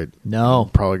 not great. No. I'm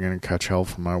probably going to catch hell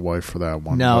from my wife for that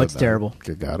one. No, it's terrible.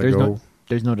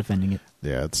 There's no defending it.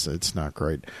 Yeah, it's not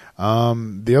great.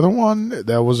 The other one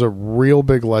that was a real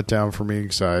big letdown for me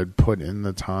because I had put in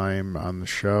the time on the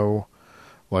show.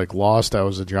 Like Lost, I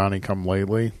was a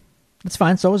Johnny-come-lately. That's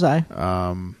fine. So was I.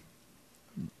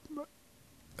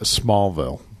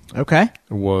 Smallville. Okay.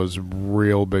 Was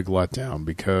real big letdown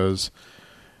because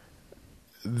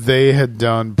they had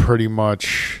done pretty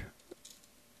much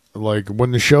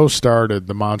when the show started,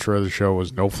 the mantra of the show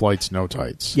was no flights, no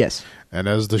tights. Yes. And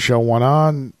as the show went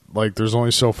on, there's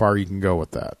only so far you can go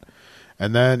with that.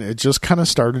 And then it just kind of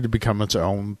started to become its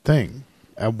own thing.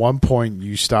 At one point,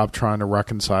 you stopped trying to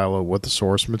reconcile it with the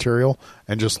source material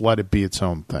and just let it be its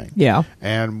own thing. Yeah.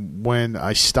 And when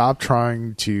I stopped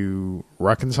trying to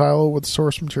reconcile it with the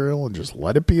source material and just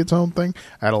let it be its own thing,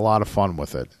 I had a lot of fun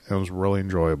with it. It was really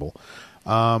enjoyable.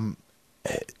 But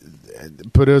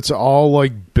it's all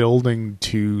building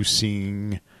to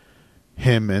seeing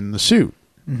him in the suit.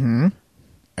 Mm-hmm.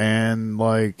 And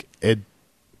it,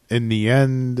 in the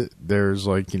end, there's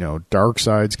dark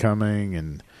side's coming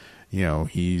and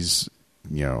he's,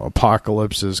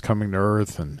 apocalypse is coming to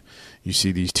Earth, and you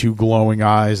see these 2 glowing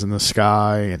eyes in the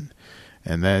sky,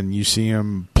 and then you see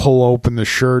him pull open the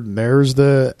shirt, and there's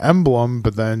the emblem,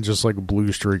 but then just a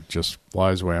blue streak just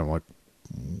flies away. I'm like,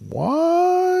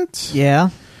 what? Yeah.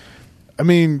 I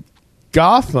mean,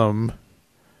 Gotham,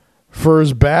 for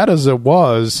as bad as it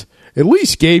was, at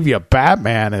least gave you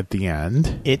Batman at the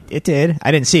end. It did.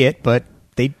 I didn't see it, but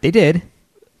they did.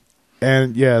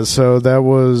 And yeah, so that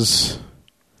was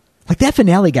that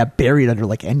finale got buried under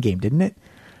Endgame, didn't it?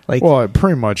 Well, it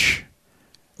pretty much.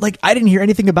 I didn't hear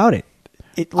anything about it.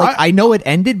 I know it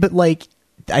ended, but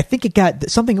I think it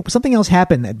got something else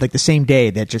happened the same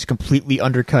day that just completely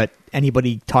undercut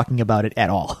anybody talking about it at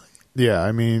all. Yeah,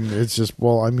 I mean, it's just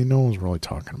no one's really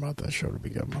talking about that show to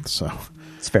begin with. So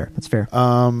That's fair. That's fair.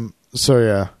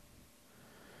 So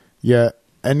yeah.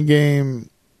 Endgame.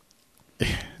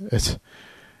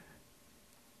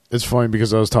 It's funny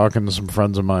because I was talking to some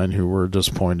friends of mine who were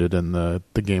disappointed in the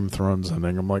Game of Thrones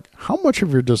ending. I'm like, how much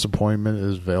of your disappointment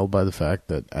is veiled by the fact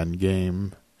that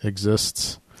Endgame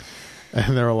exists?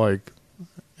 And they're like,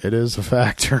 it is a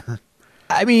factor.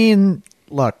 I mean,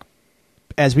 look,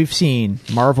 as we've seen,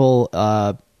 Marvel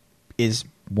is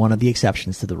one of the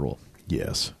exceptions to the rule.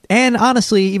 Yes. And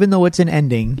honestly, even though it's an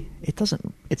ending,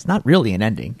 it's not really an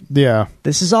ending. Yeah.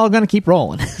 This is all going to keep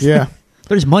rolling. Yeah.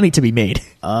 There's money to be made.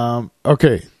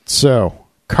 Okay, so,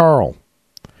 Carl,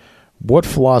 what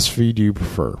philosophy do you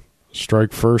prefer?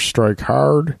 Strike first, strike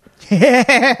hard?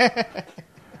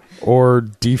 Or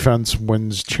defense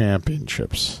wins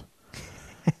championships?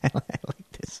 I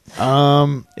like this.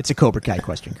 It's a Cobra Kai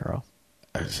question, Carl.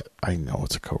 I know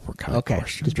it's a Cobra Kai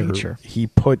question. Just making sure. He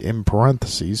put in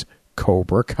parentheses,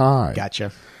 Cobra Kai.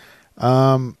 Gotcha.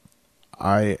 It's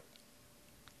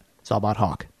all about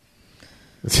Hawk.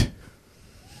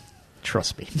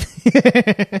 Trust me.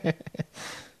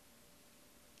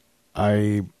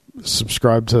 I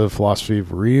subscribe to the philosophy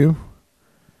of Ryu.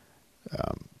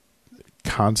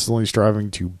 Constantly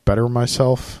striving to better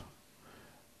myself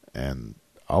and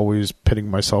always pitting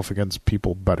myself against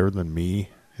people better than me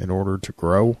in order to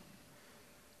grow.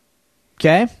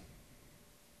 Okay.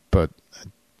 But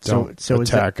don't so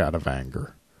attack out of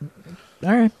anger.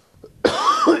 All right.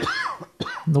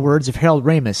 In the words of Harold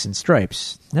Ramis in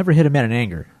Stripes, never hit a man in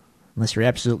anger unless you're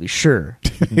absolutely sure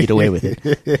you can get away with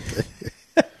it.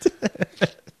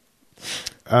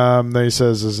 Then he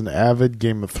says, as an avid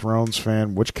Game of Thrones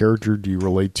fan, which character do you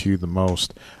relate to the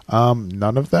most?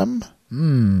 None of them.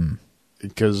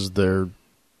 Because none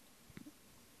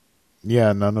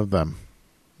of them.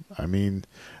 I mean,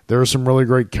 there are some really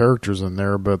great characters in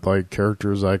there, but like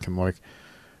characters I can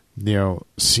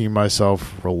see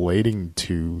myself relating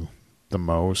to the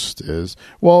most is,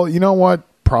 well, you know what?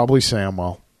 Probably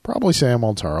Samwell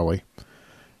Tarly.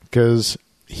 Because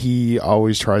he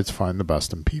always tries to find the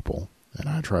best in people. And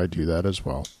I try to do that as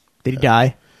well. Did he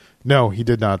die? No, he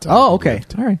did not die. Oh, okay.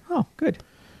 All right. Oh, good.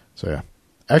 So, yeah.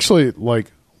 Actually,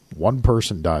 one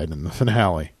person died in the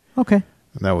finale. Okay.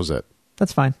 And that was it.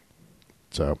 That's fine.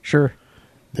 So. Sure.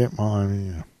 Yeah, well, I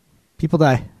mean, yeah. People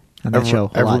die on that show.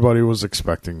 Everybody was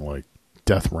expecting,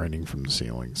 death raining from the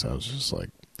ceiling. So I was just like,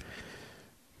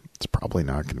 it's probably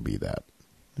not going to be that.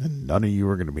 And none of you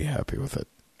are going to be happy with it.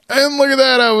 And look at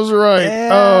that. I was right. Yeah.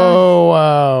 Oh,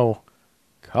 wow.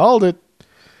 Called it.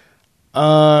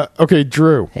 Okay,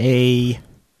 Drew. Hey.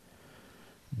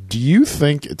 Do you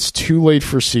think it's too late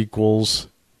for sequels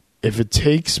if it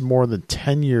takes more than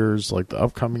 10 years, like the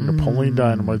upcoming Napoleon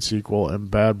Dynamite sequel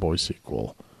and Bad Boy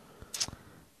sequel?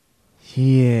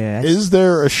 Yeah. Is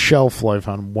there a shelf life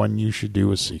on when you should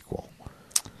do a sequel?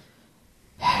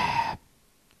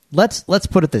 Let's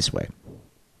put it this way.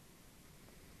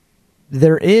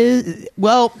 There is,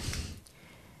 well,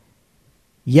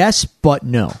 yes, but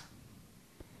no.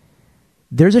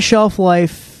 There's a shelf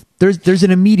life. There's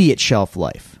an immediate shelf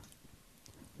life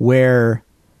where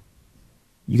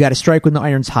you got to strike when the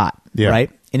iron's hot, right?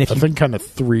 And if I think kind of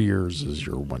 3 years is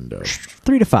your window.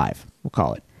 3 to 5, we'll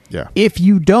call it. Yeah. If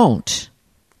you don't,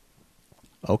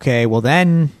 okay, well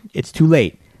then it's too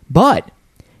late. But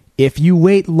if you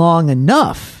wait long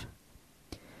enough,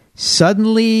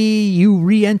 suddenly you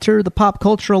re-enter the pop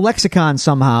cultural lexicon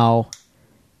somehow,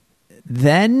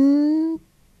 then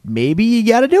maybe you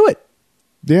got to do it.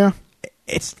 Yeah.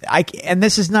 And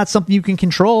this is not something you can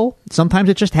control. Sometimes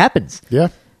it just happens. Yeah.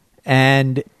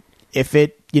 And if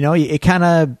it, it kind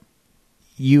of,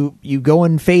 you go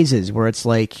in phases where it's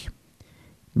like,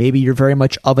 maybe you're very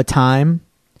much of a time,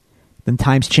 then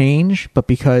times change, but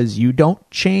because you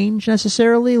don't change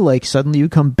necessarily, like suddenly you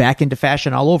come back into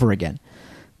fashion all over again,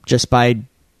 just by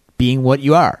being what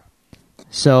you are.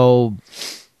 So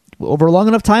over a long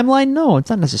enough timeline, no, it's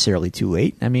not necessarily too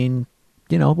late. I mean,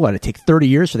 it took 30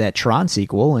 years for that Tron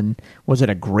sequel, and was it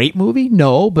a great movie?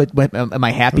 No, but am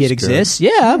I happy it exists?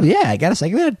 Good. Yeah, I got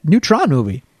a new Tron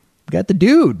movie. Got the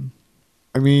dude.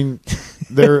 I mean,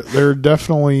 there are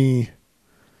definitely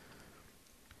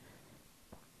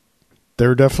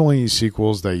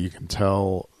sequels that you can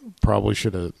tell probably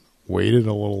should have waited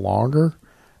a little longer,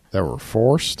 that were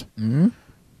forced. Mm-hmm.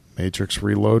 Matrix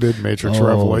Reloaded, Matrix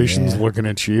Revelations, looking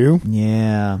at you.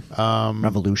 Yeah.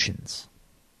 Revolutions.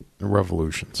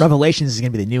 Revelations is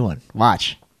going to be the new one.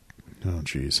 Watch. Oh,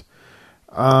 jeez.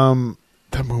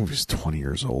 That movie's 20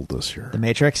 years old this year. The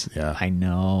Matrix? Yeah. I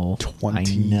know.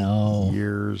 20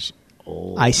 years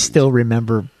old. I still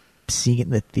remember seeing it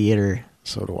in the theater.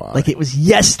 So do I. Like it was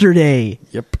yesterday.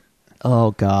 Yep.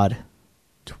 Oh, God.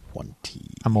 20.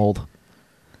 I'm old.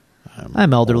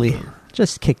 I'm elderly. older.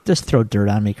 Just throw dirt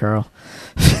on me, Carl.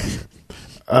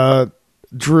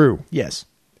 Drew, Yes.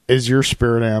 is your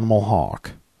spirit animal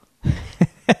Hawk?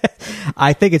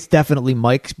 I think it's definitely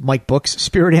Mike Book's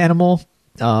spirit animal.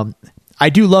 I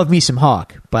do love me some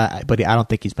Hawk, but I don't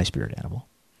think he's my spirit animal.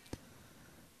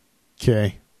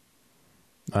 Okay.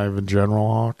 I have a General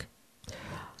Hawk.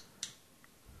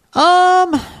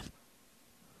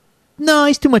 No,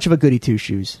 he's too much of a goody two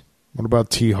shoes. What about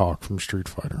T-Hawk from Street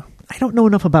Fighter? I don't know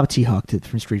enough about T-Hawk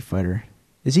from Street Fighter.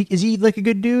 Is he like a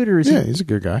good dude, or is he? Yeah, he's a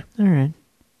good guy. All right.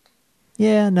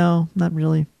 Yeah, no, not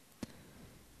really.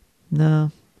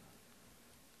 No.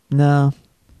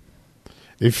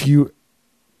 If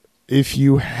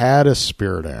you had a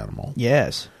spirit animal,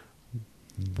 Yes.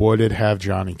 would it have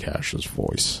Johnny Cash's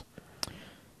voice?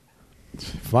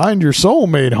 Find your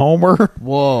soulmate, Homer.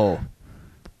 Whoa.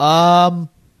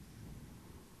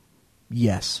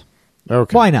 Yes.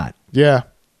 Okay. Why not? Yeah,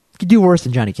 You could do worse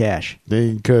than Johnny Cash.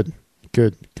 they could.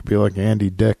 Could be like Andy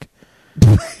Dick.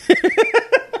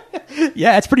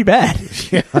 Yeah, it's pretty bad.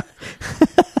 Yeah.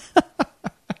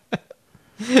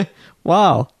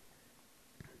 Wow.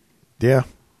 Yeah.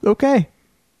 Okay.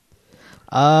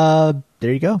 There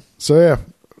you go. So yeah,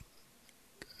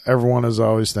 everyone, as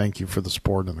always, thank you for the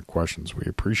support and the questions. We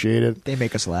appreciate it. They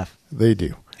make us laugh They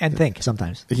do. and think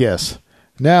sometimes. Yes.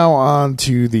 Now on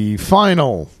to the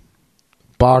final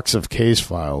box of case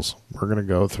files we're going to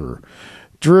go through.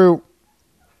 Drew,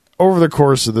 over the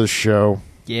course of this show,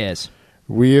 Yes.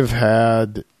 we have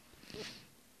had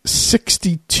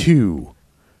 62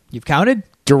 You've counted?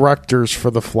 directors for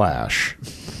The Flash.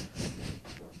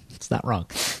 It's not wrong.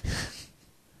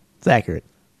 It's accurate.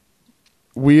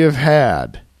 We have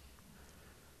had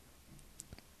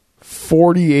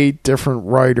 48 different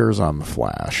writers on The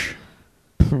Flash.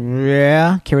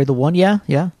 Yeah. Carry the one. Yeah.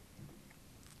 Yeah.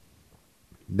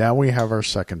 Now we have our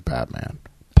second Batman.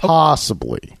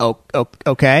 Possibly. Oh,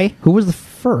 okay. Who was the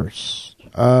first?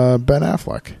 Ben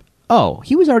Affleck. Oh,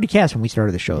 he was already cast when we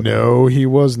started the show. No, he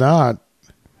was not.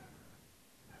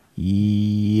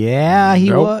 Yeah, he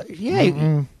Nope. was.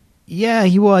 Yeah, yeah,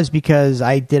 he was, because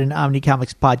I did an Omni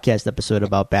Comics podcast episode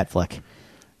about Batfleck.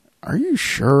 Are you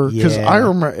sure? Because Yeah. I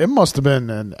remember it must have been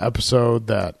an episode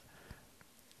that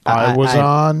I was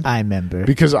on. I remember.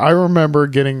 Because I remember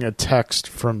getting a text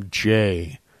from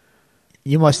Jay.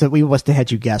 We must have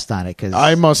had you guessed on it, because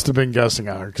I must have been guessing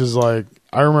on it because, like,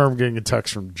 I remember getting a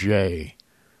text from Jay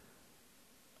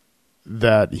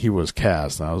that he was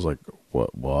cast, and I was like,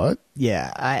 "What?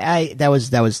 yeah, I that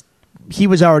was he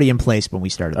was already in place when we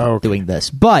started Okay. doing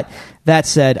this. But that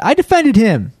said, I defended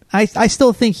him. I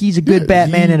still think he's a good Yeah,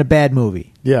 Batman in a bad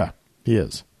movie. Yeah, he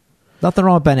is." Nothing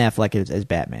wrong with Ben Affleck as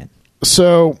Batman.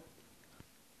 So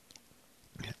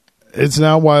it's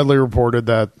now widely reported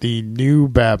that the new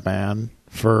Batman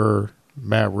for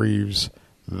Matt Reeves,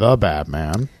 the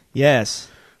Batman, Yes,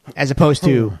 as opposed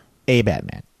to a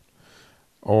Batman,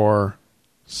 or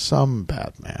some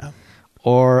Batman,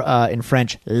 or in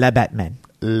French, Le Batman.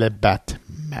 Le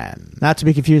Batman, Not to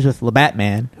be confused with Le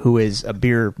Batman, who is a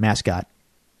beer mascot.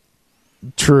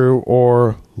 true,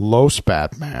 or Los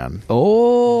Batman.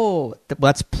 Oh,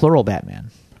 that's plural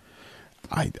Batman.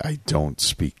 I don't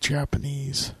speak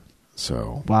Japanese,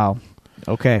 so Wow.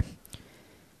 Okay.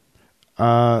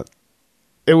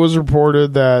 it was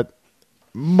reported that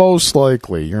most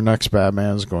likely your next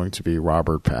Batman is going to be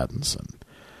Robert Pattinson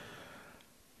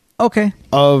Okay.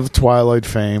 of Twilight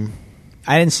fame.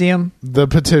 I didn't see him. The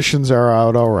petitions are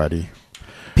out already.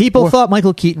 People What? thought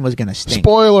Michael Keaton was going to stink.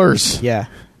 Spoilers. Yeah.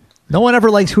 No one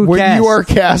ever likes who When cast. you are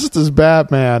cast as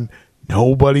Batman,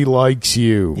 nobody likes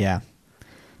you. Yeah.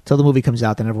 Till the movie comes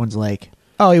out, then everyone's like,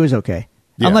 "Oh, he was okay."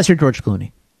 Yeah. Unless you're George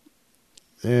Clooney.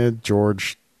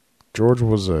 George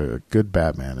was a good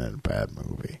Batman in a bad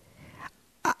movie.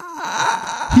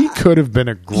 He could have been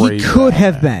a great. He could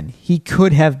have Batman. been. He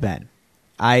could have been.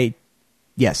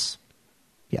 Yes.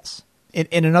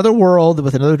 In another world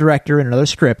with another director and another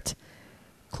script,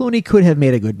 Clooney could have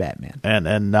made a good Batman.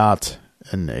 and not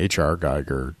an H.R.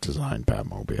 Geiger designed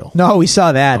Batmobile. No, we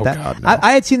saw that. Oh, That- God, no.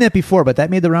 I had seen that before, but that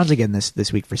made the rounds again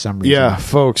this week for some reason. Yeah,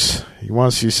 folks, you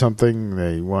want to see something?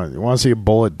 You want to see a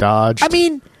bullet dodged? I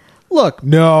mean, look.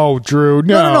 no, Drew,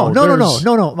 No. there's-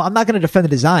 I'm not going to defend the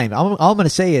design. All I'm going to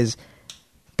say is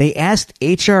they asked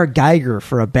H.R. Geiger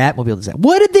for a Batmobile design.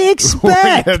 What did they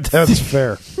expect? That's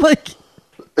fair. Like,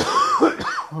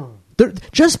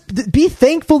 just be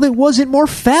thankful it wasn't more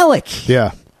phallic.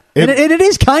 Yeah. And it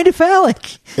is kind of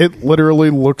phallic. It literally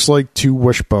looks like two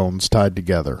wishbones tied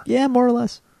together. Yeah, more or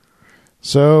less.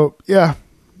 So, yeah.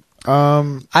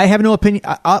 I have no opinion.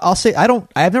 I'll say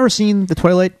I've never seen the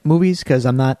Twilight movies because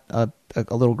I'm not a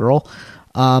little girl.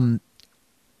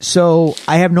 So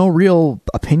I have no real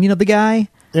opinion of the guy.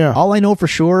 Yeah. All I know for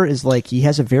sure is like he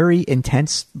has a very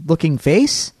intense looking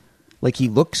face. Like he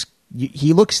looks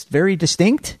very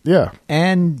distinct. Yeah.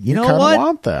 And you know kinda what?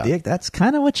 want that. Yeah, that's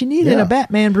kind of what you need in a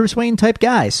Batman Bruce Wayne type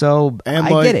guy. So And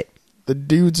I get it. The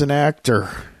dude's an actor.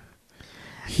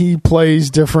 He plays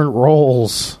different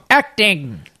roles.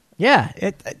 Acting. Yeah.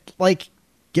 Like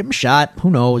give him a shot. Who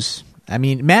knows? I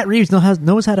mean, Matt Reeves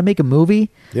knows how to make a movie.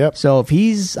 Yep. So if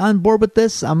he's on board with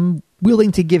this, I'm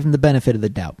willing to give him the benefit of the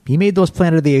doubt. He made those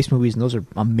Planet of the Apes movies, and those are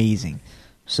amazing.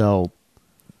 So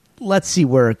let's see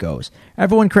where it goes.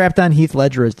 Everyone crapped on Heath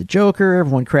Ledger as the Joker.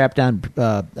 Everyone crapped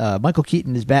on Michael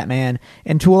Keaton as Batman.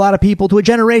 And to a lot of people, to a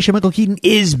generation, Michael Keaton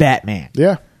is Batman.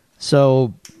 Yeah.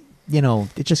 So,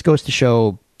 it just goes to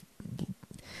show.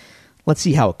 Let's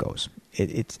see how it goes.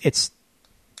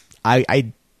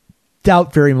 I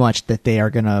doubt very much that they are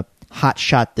going to hot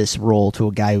shot this role to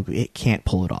a guy who can't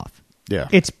pull it off. Yeah.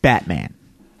 It's Batman.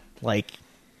 Like,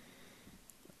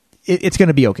 it's going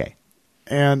to be okay.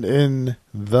 And in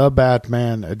the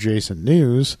Batman adjacent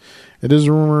news, it is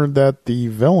rumored that the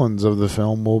villains of the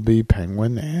film will be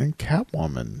Penguin and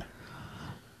Catwoman.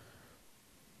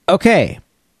 Okay.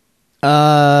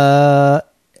 Will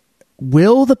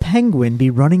the Penguin be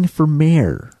running for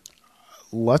mayor?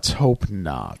 Let's hope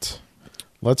not.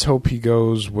 Let's hope he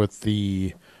goes with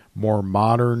the more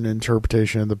modern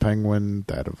interpretation of the Penguin,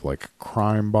 that of like a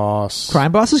crime boss.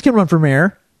 Crime bosses can run for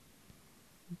mayor.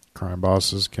 Crime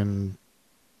bosses can,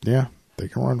 they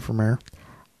can run for mayor.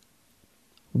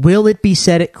 Will it be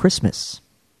set at Christmas?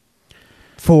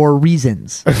 For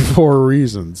reasons. For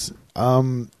reasons.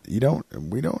 We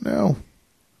don't know.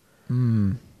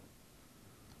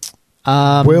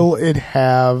 Will it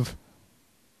have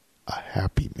a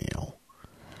Happy Meal?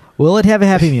 Will it have a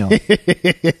Happy Meal?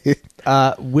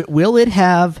 Will it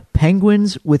have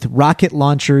penguins with rocket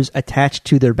launchers attached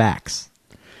to their backs?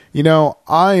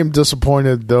 I am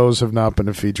disappointed those have not been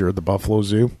a feature at the Buffalo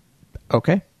Zoo.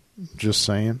 Okay. Just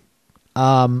saying.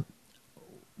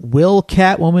 Will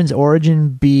Catwoman's origin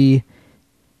be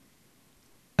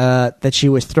that she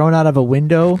was thrown out of a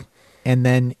window and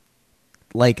then,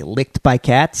 licked by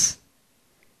cats?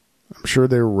 I'm sure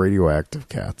they're radioactive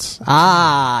cats.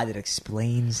 That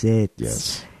explains it.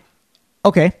 Yes.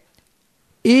 Okay.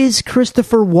 Is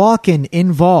Christopher Walken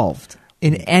involved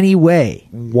in any way?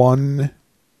 One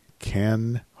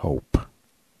can hope.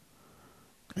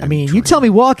 I mean, you tell me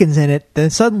Walken's in it, then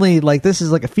suddenly, this is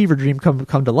like a fever dream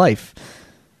come to life.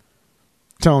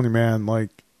 I'm telling you, man,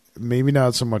 maybe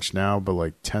not so much now,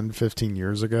 but 10, 15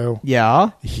 years ago,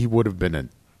 Yeah. he would have been a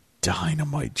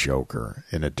dynamite Joker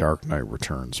in a Dark Knight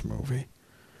Returns movie.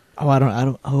 I don't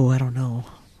know. I don't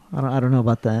know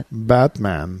about that.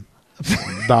 Batman,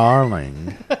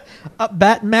 darling.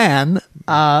 Batman.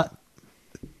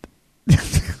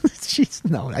 Jeez,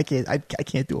 no, I can't. I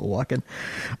can't do a Walken.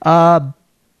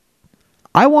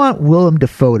 I want Willem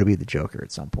Dafoe to be the Joker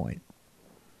at some point.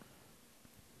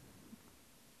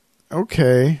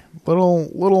 Okay,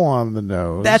 little on the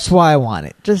nose. That's why I want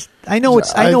it. Just I know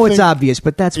it's obvious,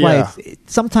 but that's why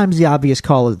sometimes the obvious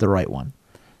call is the right one.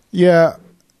 Yeah.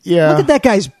 Look at that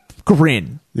guy's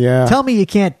grin. Yeah. Tell me you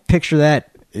can't picture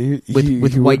that with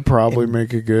he white. would probably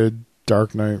make a good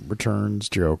Dark Knight Returns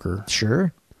Joker.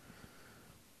 Sure.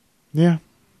 Yeah.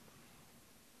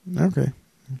 Okay.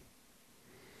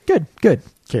 Good. Okay.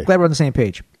 Glad we're on the same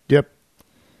page. Yep.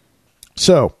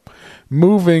 So,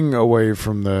 moving away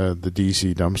from the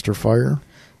DC dumpster fire.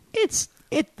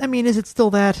 I mean, is it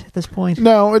still that at this point?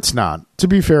 No, it's not. To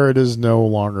be fair, it is no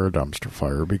longer a dumpster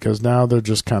fire because now they're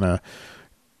just kind of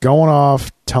going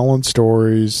off, telling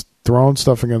stories, throwing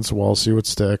stuff against the wall, see what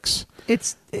sticks.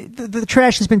 The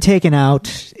trash has been taken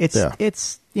out.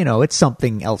 It's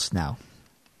something else now.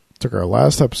 Took our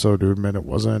last episode to admit it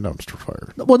wasn't a dumpster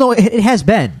fire. Well, no, it has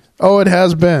been. Oh, it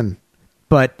has been.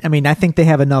 But I mean, I think they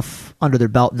have enough under their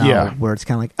belt now where it's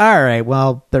kind of like, all right,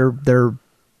 well, they're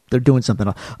doing something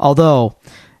else. Although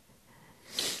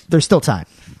there's still time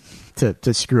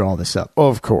to screw all this up. Oh,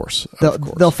 of course.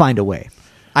 They'll find a way.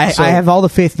 I have all the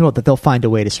faith in the world that they'll find a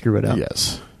way to screw it up.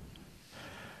 Yes.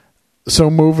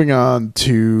 So moving on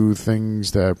to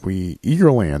things that we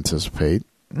eagerly anticipate.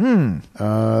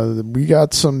 We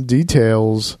got some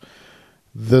details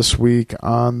this week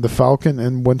on the Falcon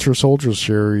and Winter Soldier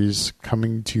series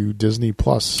coming to Disney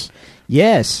Plus.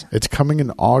 Yes. It's coming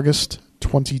in August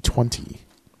 2020.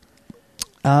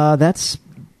 That's,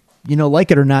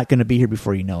 like it or not, going to be here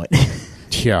before you know it.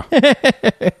 Yeah.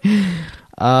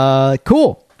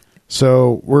 Cool.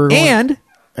 So we're going,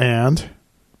 and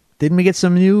Didn't we get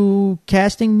some new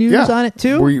casting news on it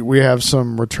too? We have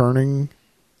some returning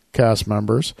cast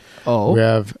members. Oh. We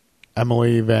have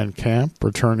Emily Van Camp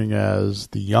returning as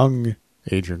the young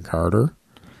Agent Carter.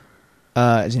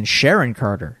 As in Sharon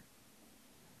Carter.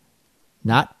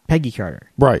 Not Peggy Carter.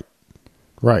 Right.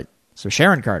 So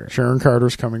Sharon Carter. Sharon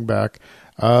Carter's coming back.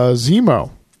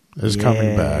 Zemo is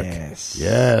coming back.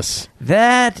 Yes.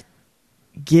 That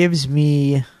gives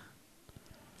me...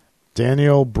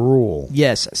 Daniel Bruhl.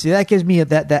 Yes. See, that gives me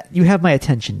that you have my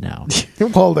attention now.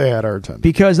 Well, they had our attention.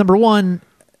 Because, number one,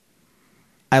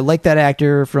 I like that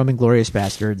actor from Inglourious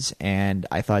Bastards, and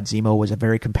I thought Zemo was a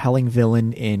very compelling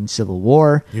villain in Civil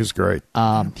War. He was great.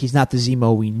 He's not the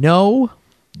Zemo we knew,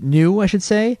 I should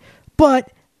say.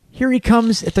 But here he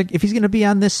comes. If he's going to be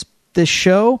on this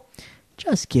show,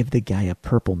 just give the guy a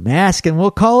purple mask, and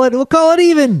we'll call it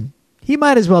even. He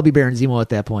might as well be Baron Zemo at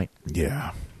that point.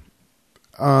 Yeah.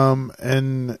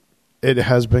 And it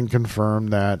has been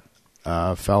confirmed that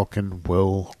Falcon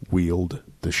will wield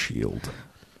the shield.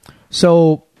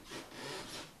 So,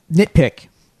 nitpick.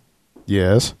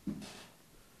 Yes.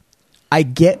 I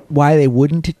get why they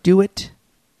wouldn't do it,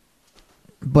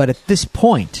 but at this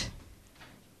point,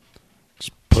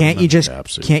 can't you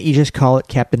just call it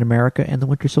Captain America and the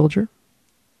Winter Soldier?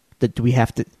 Does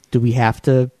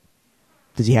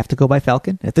he have to go by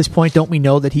Falcon? At this point, don't we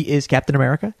know that he is Captain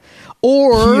America?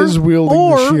 Or he is wielding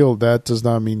the shield. That does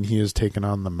not mean he has taken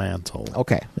on the mantle.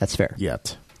 Okay, that's fair.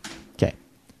 Yet. Okay.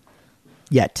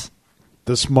 Yet.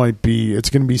 This might be... It's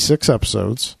going to be 6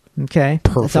 episodes. Okay.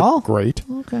 Perfect. That's all? Great.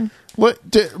 Okay. What?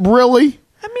 Really?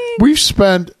 I mean... We've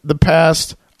spent the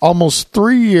past almost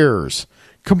 3 years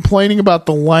complaining about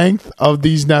the length of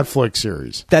these Netflix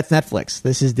series. That's Netflix.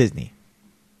 This is Disney.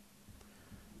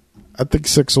 I think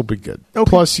 6 will be good. Okay.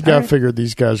 Plus, you got to right. figure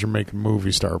these guys are making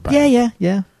movie star back.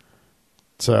 Yeah.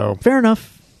 So fair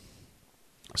enough.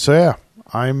 So yeah,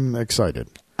 I'm excited.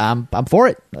 I'm for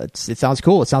it. It sounds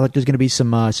cool. It sounds like there's going to be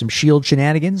some Shield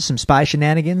shenanigans, some spy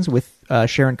shenanigans with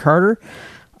Sharon Carter.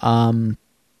 I'm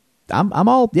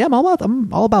all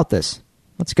about this.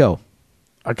 Let's go.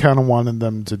 I kind of wanted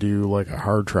them to do like a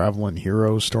hard traveling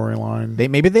hero storyline.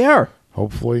 Maybe they are.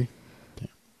 Hopefully.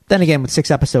 Then again, with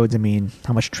 6 episodes, I mean,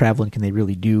 how much traveling can they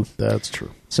really do? That's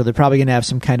true. So they're probably going to have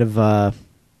some kind of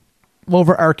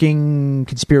overarching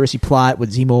conspiracy plot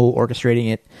with Zemo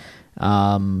orchestrating it.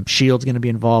 Shield's going to be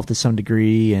involved to some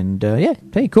degree, and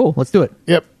hey, cool, let's do it.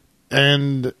 Yep.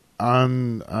 And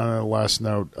on a last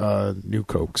note, New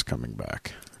Coke's coming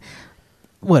back.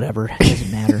 Whatever, it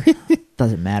doesn't matter.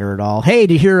 Doesn't matter at all. Hey,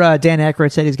 did you hear Dan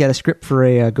Aykroyd said he's got a script for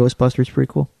a Ghostbusters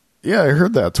prequel? Yeah, I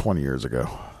heard that 20 years ago.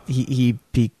 He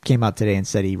came out today and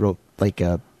said he wrote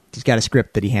he's got a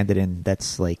script that he handed in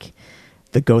that's like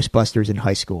the Ghostbusters in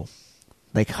high school,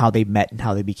 like how they met and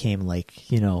how they became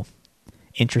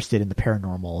interested in the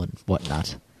paranormal and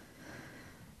whatnot.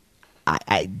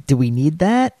 I do we need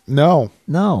that? No.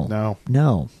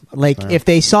 Like if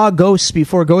they saw ghosts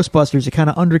before Ghostbusters, it kind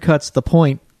of undercuts the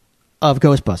point of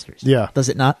Ghostbusters. Yeah, does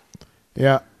it not?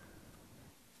 Yeah.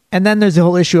 And then there's the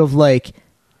whole issue of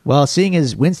well, seeing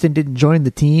as Winston didn't join the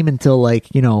team until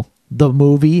the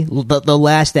movie, the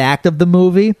last act of the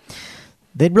movie,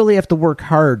 they'd really have to work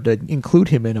hard to include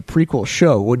him in a prequel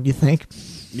show, wouldn't you think?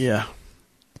 Yeah.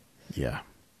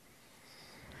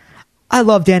 I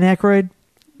love Dan Aykroyd.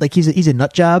 Like he's a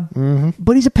nut job,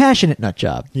 but he's a passionate nut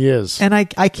job. He is, and I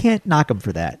can't knock him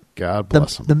for that. God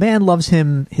bless him. The man loves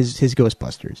his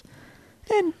Ghostbusters,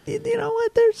 and you know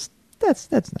what? That's nice.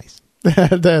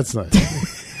 That's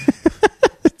nice.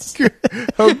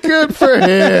 Good for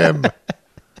him.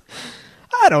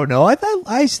 I don't know.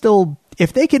 I still,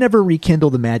 if they can ever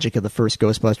rekindle the magic of the first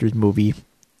Ghostbusters movie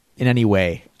in any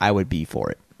way, I would be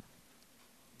for it.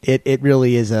 It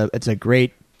really is it's a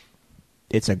great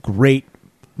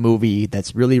movie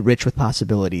that's really rich with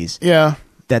possibilities. Yeah,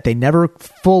 that they never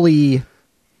fully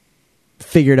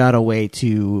figured out a way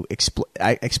to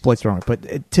exploit's the wrong word,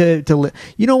 but to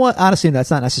you know what? Honestly, that's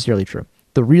not necessarily true.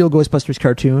 The real Ghostbusters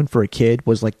cartoon for a kid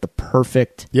was like the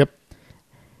perfect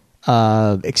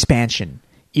expansion.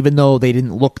 Even though they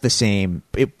didn't look the same,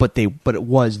 but it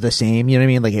was the same. You know what I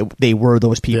mean? Like they were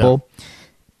those people,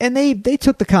 and they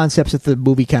took the concepts that the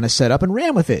movie kind of set up and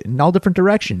ran with it in all different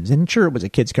directions. And sure, it was a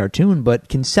kid's cartoon, but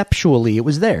conceptually, it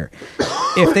was there.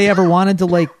 If they ever wanted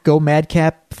to go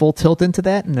madcap full tilt into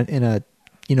that in a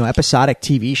episodic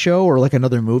TV show or like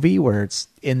another movie where it's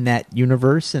in that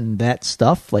universe and that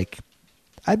stuff,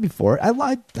 I'd be for it. I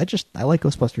like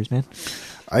Ghostbusters, man.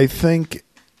 I think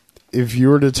if you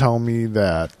were to tell me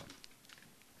that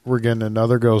we're getting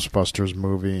another Ghostbusters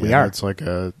movie, it's like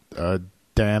a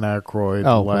Dan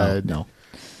Aykroyd led. No.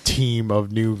 team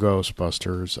of new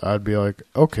Ghostbusters, I'd be like,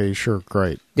 okay, sure,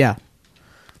 great. Yeah.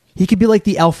 He could be like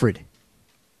the Alfred.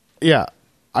 Yeah.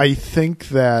 I think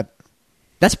that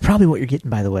That's probably what you're getting,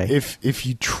 by the way. if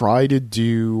you try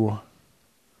to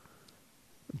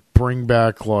bring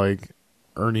back like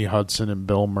Ernie Hudson and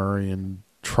Bill Murray and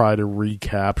try to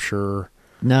recapture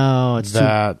No,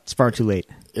 it's far too late.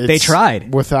 They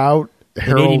tried without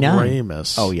Harold 89.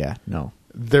 Ramis. Oh yeah, no.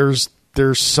 There's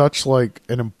such like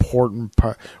an important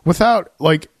part without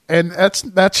like, and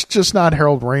that's just not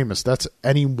Harold Ramis. That's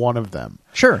any one of them.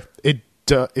 Sure. It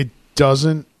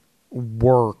doesn't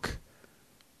work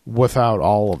without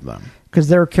all of them Because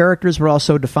their characters were all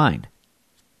so defined.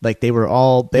 Like they were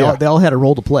all they all had a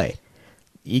role to play.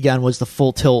 Egon was the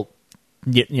full tilt,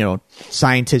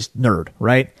 scientist nerd,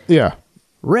 right? Yeah.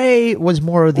 Ray was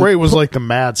more the Ray was like the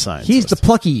mad scientist. He's the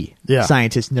plucky Yeah.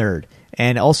 scientist nerd,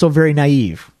 and also very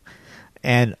naive,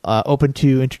 and open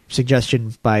to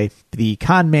suggestion by the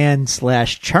con man /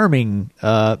 charming,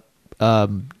 the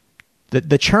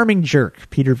charming jerk,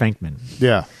 Peter Venkman.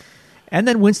 Yeah. And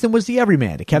then Winston was the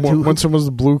everyman. It kept Winston was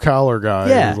the blue collar guy.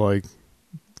 Yeah. Who,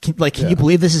 can you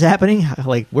believe this is happening?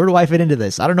 Like, where do I fit into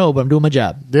this? I don't know, but I'm doing my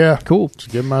job. Yeah. Cool.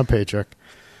 Just give him my paycheck.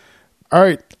 All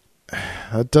right.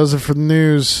 That does it for the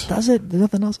news. Does it? There's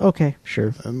nothing else? Okay,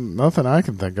 sure. And nothing I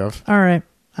can think of. All right.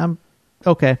 I'm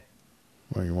okay.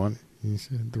 What do you want?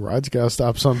 The ride's got to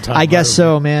stop sometime. I guess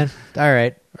so, man. All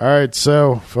right. All right.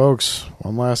 So, folks,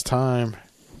 one last time.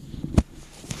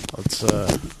 Let's,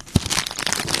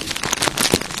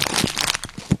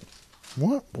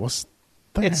 what was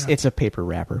that? It's a paper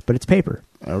wrapper, but it's paper.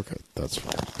 Okay, that's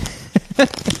fine.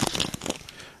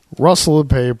 Rustle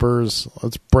the papers.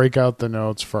 Let's break out the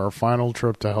notes for our final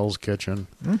trip to Hell's Kitchen.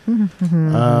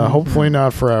 Hopefully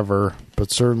not forever,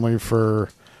 but certainly for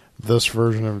this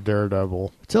version of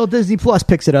Daredevil. Till Disney Plus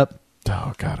picks it up.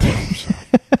 Oh, God, I hope so.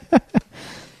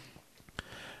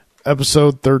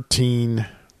 Episode 13.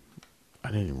 I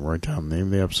didn't even write down the name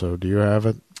of the episode. Do you have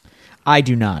it? I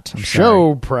do not. I'm Show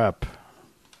sorry. prep.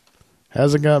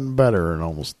 Hasn't gotten better in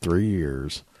almost 3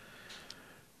 years.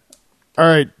 All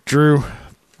right, Drew.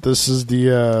 This is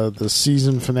the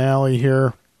season finale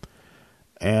here,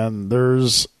 and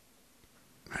there's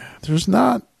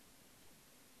not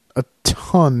a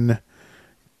ton.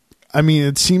 I mean,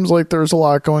 it seems like there's a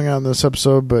lot going on in this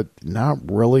episode, but not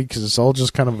really, because it's all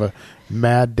just kind of a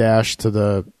mad dash to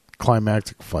the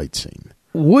climactic fight scene.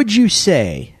 Would you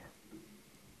say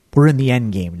we're in the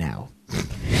end game now?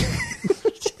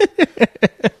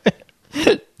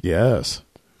 Yes.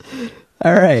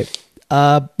 All right.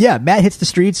 Yeah, Matt hits the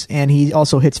streets, and he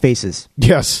also hits faces.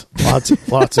 Yes.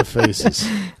 Lots of faces.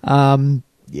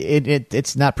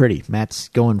 It's not pretty. Matt's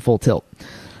going full tilt.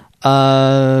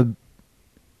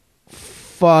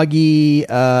 Foggy.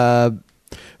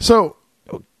 So,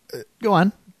 Go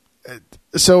on.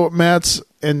 So Matt's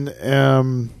in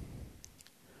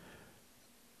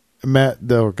Matt.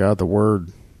 Oh God, the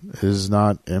word is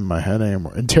not in my head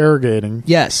anymore. Interrogating.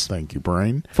 Yes. Thank you,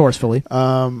 brain. Forcefully.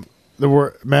 The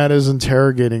word Matt is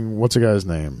interrogating. What's the guy's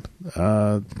name?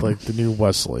 Like the new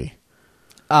Wesley.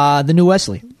 The new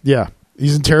Wesley. Yeah,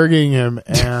 he's interrogating him,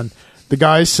 and the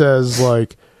guy says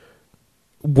like,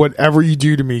 "Whatever you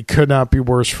do to me could not be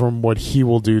worse from what he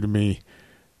will do to me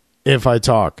if I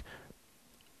talk."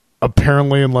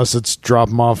 Apparently, unless it's drop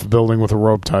him off a building with a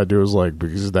rope tied to his leg,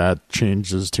 because that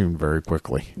changed his tune very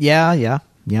quickly. Yeah.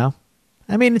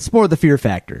 I mean, it's more the fear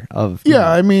factor of... Yeah,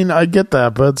 I mean, I get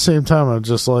that, but at the same time, I'm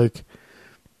just like...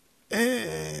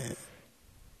 I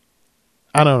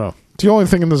don't know. The only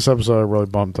thing in this episode I really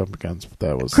bumped up against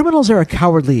that was... Criminals are a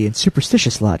cowardly and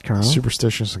superstitious lot, Carl.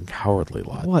 Superstitious and cowardly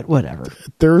lot. Whatever.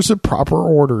 There's a proper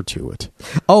order to it.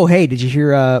 Oh, hey, did you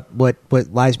hear what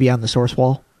lies beyond the source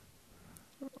wall?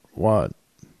 What?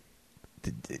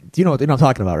 Do you know what I'm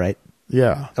talking about, right?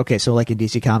 Yeah. Okay, so like in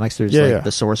DC Comics, there's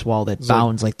the source wall that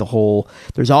bounds like the whole...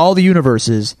 There's all the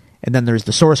universes, and then there's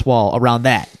the source wall around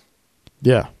that.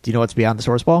 Yeah. Do you know what's beyond the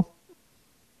source wall?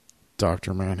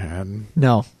 Dr. Manhattan.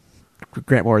 No.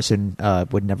 Grant Morrison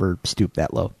would never stoop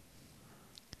that low.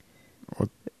 What?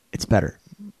 It's better.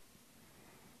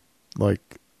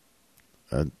 Like,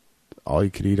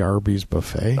 all-you-could-eat Arby's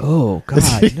buffet? Oh,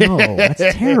 God, no. That's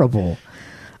terrible.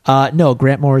 No,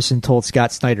 Grant Morrison told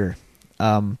Scott Snyder,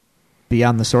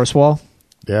 beyond the source wall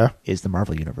is the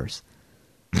Marvel Universe.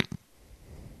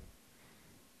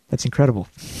 That's incredible.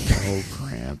 Oh,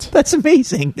 Grant. That's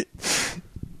amazing.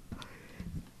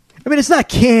 I mean, it's not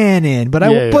canon, but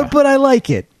but I like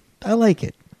it. I like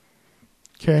it.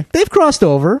 Okay. They've crossed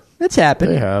over. It's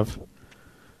happened. They have.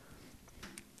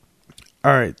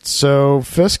 All right, so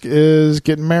Fisk is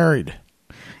getting married.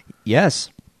 Yes.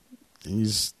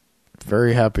 he's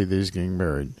very happy that he's getting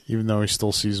married, even though he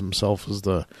still sees himself as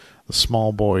the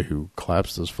small boy who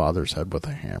claps his father's head with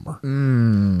a hammer.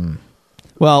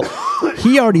 Well,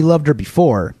 he already loved her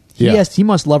before. He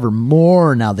must love her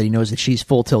more now that he knows that she's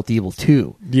full tilt evil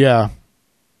too. Yeah.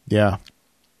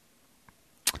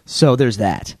 So there's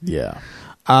that. Yeah.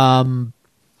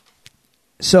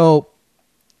 So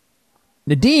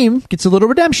Nadeem gets a little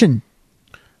redemption.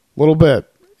 A little bit.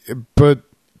 But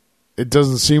it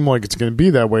doesn't seem like it's going to be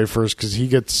that way first, because he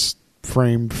gets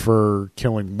framed for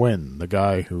killing Wynn, the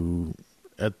guy who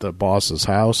at the boss's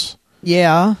house.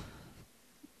 Yeah.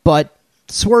 But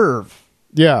swerve.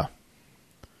 Yeah.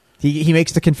 He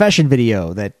makes the confession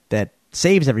video that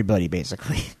saves everybody,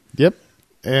 basically. Yep.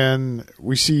 And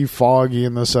we see Foggy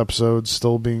in this episode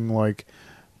still being like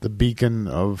the beacon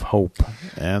of hope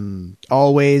and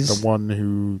always the one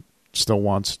who still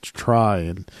wants to try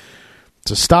and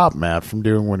to stop Matt from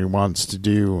doing what he wants to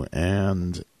do.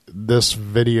 And this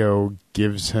video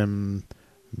gives him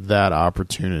that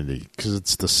opportunity, because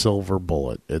it's the silver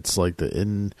bullet. It's like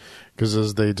because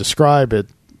as they describe it,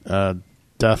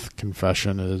 death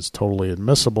confession is totally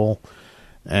admissible,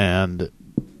 and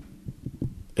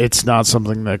it's not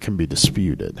something that can be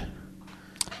disputed.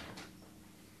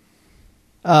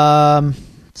 Let's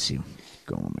see.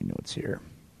 Go on my notes here.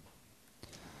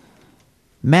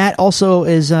 Matt also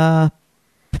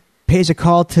pays a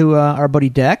call to our buddy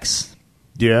Dex.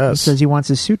 Yes. He says he wants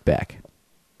his suit back.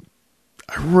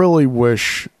 I really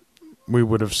wish we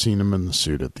would have seen him in the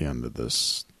suit at the end of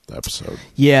this episode.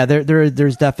 Yeah,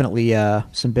 there's definitely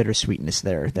some bittersweetness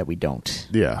there that we don't.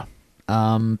 Yeah.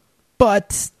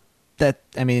 But that,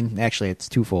 I mean, actually it's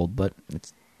twofold, but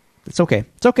it's okay.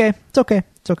 It's okay. It's okay.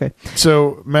 It's okay.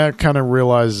 So Matt kind of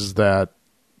realizes that,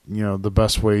 the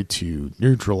best way to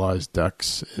neutralize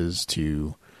Dex is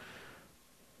to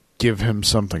give him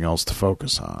something else to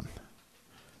focus on.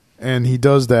 And he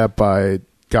does that by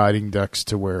guiding Dex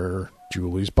to where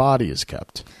Julie's body is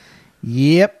kept.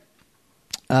 Yep.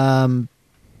 That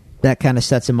kind of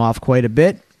sets him off quite a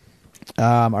bit.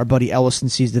 Our buddy Ellison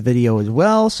sees the video as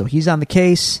well, so he's on the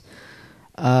case.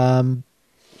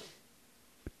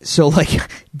 So, like,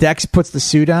 Dex puts the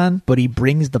suit on, but he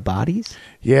brings the bodies?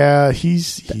 Yeah,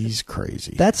 he's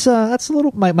crazy. That's a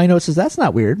little... My note says that's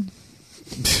not weird.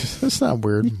 That's not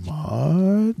weird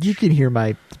much. You can hear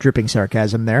my dripping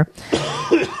sarcasm there.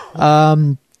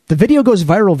 The video goes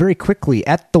viral very quickly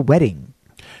at the wedding.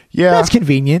 Yeah. That's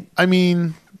convenient. I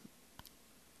mean,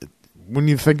 when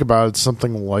you think about it,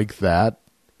 something like that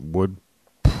would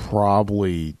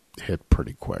probably hit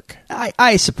pretty quick.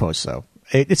 I suppose so.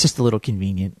 It's just a little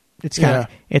convenient. It's kind of,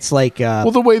 it's like,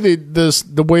 well, the way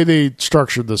they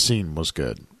structured the scene was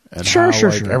good. And sure.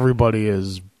 Everybody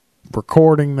is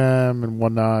recording them and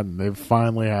whatnot, and they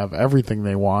finally have everything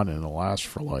they want, and it'll last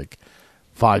for like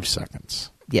 5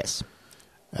 seconds. Yes.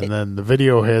 And then the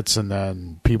video hits, and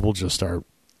then people just start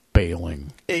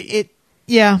bailing. It's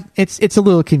a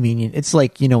little convenient. It's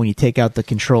like, when you take out the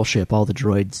control ship, all the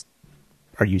droids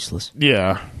are useless.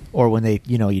 Yeah. Or when they,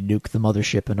 you nuke the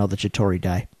mothership and all the Chitauri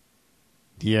die.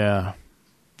 Yeah.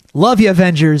 Love you,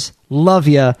 Avengers. Love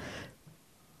you.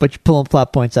 But you're pulling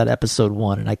plot points out of episode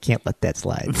 1, and I can't let that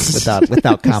slide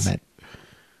without comment.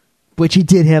 Which he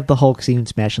did have the Hulk scene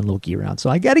smashing Loki around, so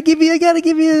I gotta give you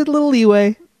a little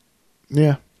leeway.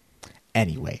 Yeah.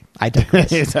 Anyway, I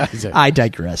digress. I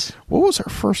digress. What was our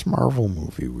first Marvel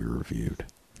movie we reviewed?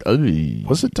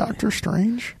 Was it Doctor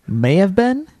Strange? May have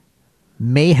been.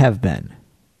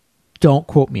 Don't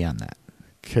quote me on that.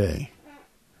 Okay.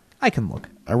 I can look.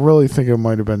 I really think it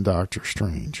might have been Doctor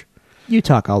Strange. You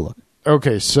talk, I'll look.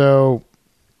 Okay, so,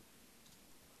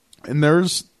 and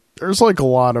there's like a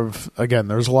lot of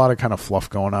kind of fluff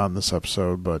going on in this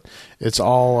episode, but it's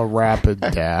all a rapid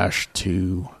dash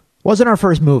to... Wasn't our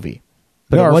first movie,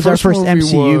 but it was our first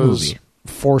MCU movie.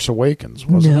 Force Awakens,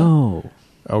 wasn't it? No.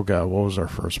 Oh, God, what was our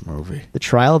first movie? The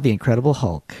Trial of the Incredible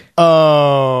Hulk.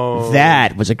 Oh.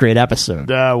 That was a great episode.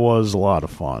 That was a lot of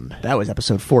fun. That was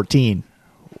episode 14.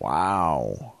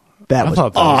 Wow. That was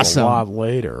awesome. Was a lot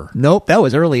later. Nope, that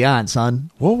was early on,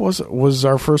 son. What was it? Was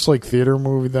our first theater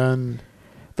movie then?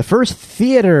 The first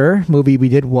theater movie we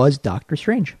did was Doctor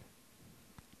Strange.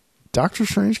 Doctor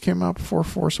Strange came out before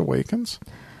Force Awakens?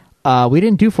 We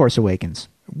didn't do Force Awakens.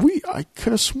 I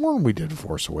could have sworn we did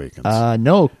Force Awakens.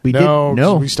 No, we didn't.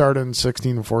 No, we started in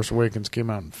 16 and Force Awakens came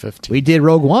out in 15. We did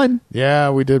Rogue One.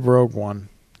 Yeah, we did Rogue One.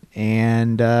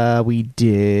 And we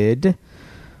did...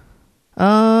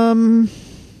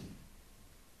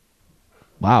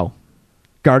 Wow.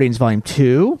 Guardians Volume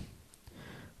 2.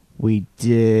 We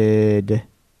did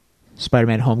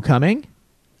Spider-Man Homecoming.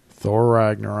 Thor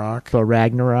Ragnarok.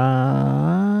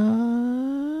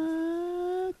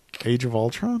 Age of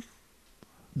Ultron?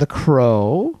 The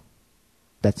Crow.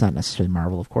 That's not necessarily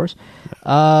Marvel, of course.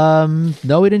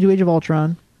 No, we didn't do Age of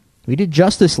Ultron. We did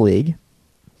Justice League.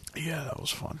 Yeah, that was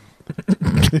fun.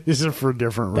 Is it for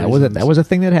different reasons? That was a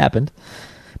thing that happened.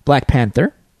 Black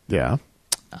Panther. Yeah.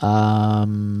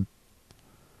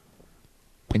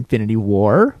 Infinity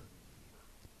War.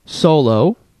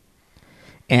 Solo.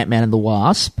 Ant-Man and the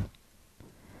Wasp.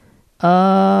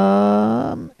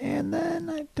 And then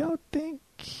I don't think...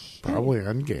 Probably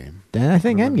Endgame. Then I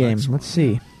think Endgame. Let's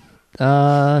see.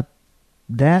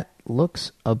 That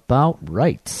looks about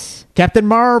right. Captain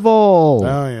Marvel.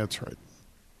 Oh, yeah, that's right.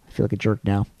 I feel like a jerk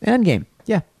now. Endgame.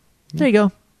 Yeah. There you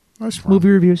go. Nice Movie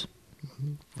reviews.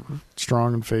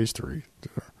 Strong in Phase 3.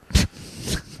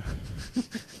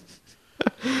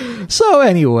 So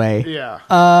anyway. Yeah.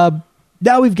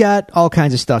 Now we've got all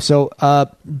kinds of stuff. So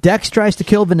Dex tries to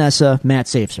kill Vanessa. Matt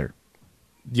saves her.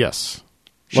 Yes.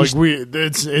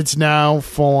 It's now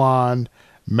full on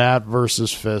Matt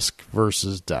versus Fisk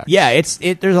versus Dex. Yeah,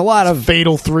 there's a lot of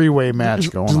fatal 3-way match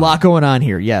going on. There's a lot going on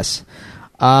here, yes.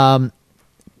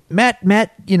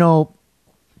 Matt,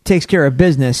 takes care of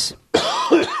business,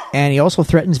 and he also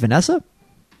threatens Vanessa,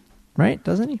 right?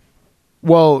 Doesn't he?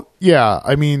 Well, yeah.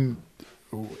 I mean,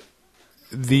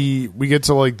 we get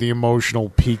to like the emotional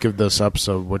peak of this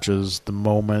episode, which is the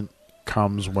moment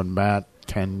comes when Matt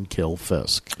can kill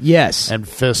Fisk. Yes, and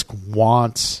Fisk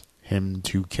wants him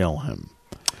to kill him,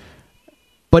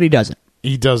 but he doesn't.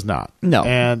 He does not. No,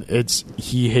 and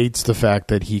he hates the fact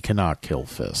that he cannot kill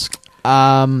Fisk.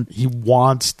 He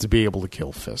wants to be able to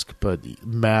kill Fisk, but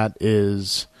Matt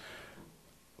is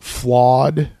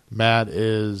flawed. Matt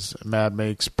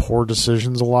makes poor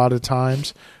decisions a lot of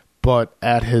times, but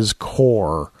at his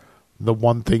core, the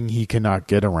one thing he cannot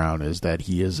get around is that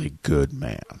he is a good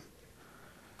man.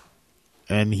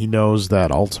 And he knows that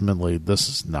ultimately this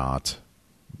is not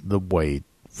the way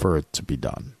for it to be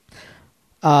done.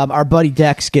 Our buddy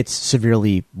Dex gets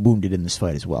severely wounded in this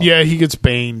fight as well. Yeah, he gets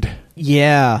baned.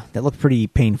 Yeah, that looked pretty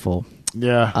painful.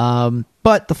 Yeah.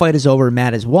 But the fight is over.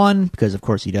 Matt has won because, of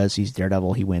course, he does. He's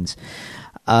Daredevil. He wins.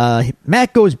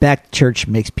 Matt goes back to church,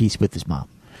 makes peace with his mom.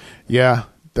 Yeah,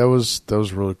 that was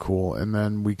really cool. And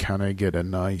then we kind of get a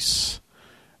nice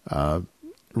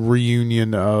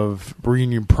reunion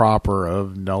proper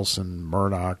of Nelson,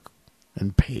 Murdoch,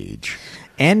 and Paige.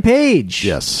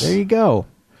 Yes. There you go.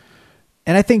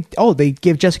 And I think, they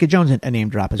gave Jessica Jones a name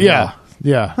drop as well.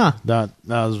 Yeah. Huh. Not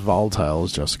as volatile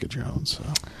as Jessica Jones. So.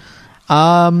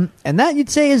 And that you'd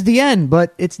say is the end,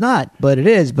 but it's not. But it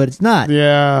is, but it's not.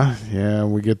 Yeah.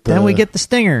 We get the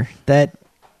stinger that,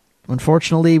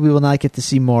 unfortunately, we will not get to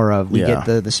see more of. We get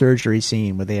the surgery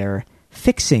scene where they are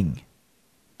fixing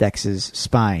Dex's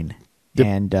spine. Yep.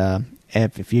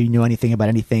 And if you knew anything about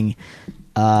anything,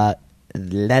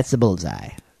 that's a bullseye.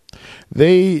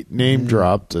 They name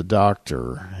dropped a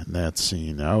doctor in that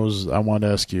scene. I wanted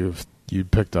to ask you if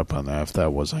you'd picked up on that, if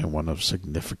that was anyone of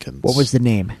significance. What was the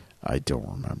name? I don't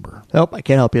remember. Nope, I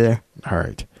can't help you there. All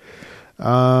right.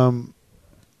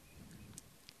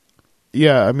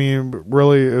 Yeah, I mean,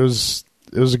 really, it was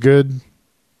a good.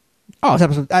 Oh,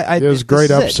 it was a great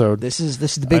episode. This is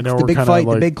the big fight,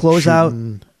 the big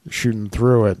closeout. Shooting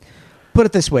through it. Put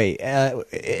it this way: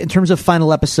 in terms of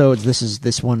final episodes,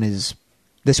 this one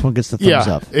gets the thumbs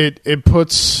up.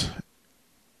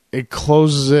 It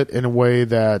closes it in a way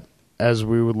that, as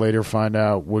we would later find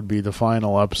out, would be the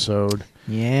final episode.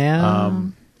 Yeah.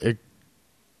 It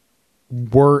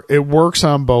works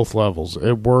on both levels.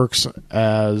 It works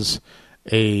as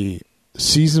a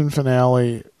season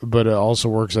finale, but it also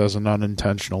works as an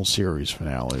unintentional series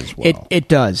finale as well. It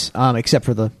does, except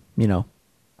for the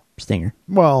stinger.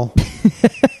 Well,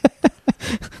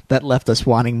 that left us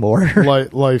wanting more.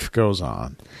 Life goes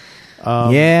on.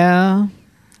 Yeah.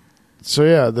 So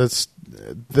yeah, that's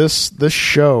this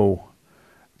show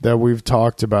that we've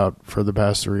talked about for the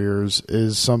past 3 years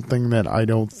is something that I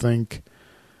don't think.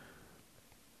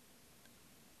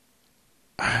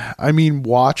 I mean,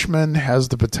 Watchmen has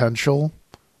the potential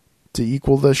to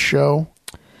equal this show,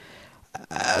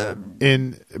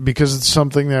 because it's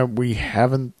something that we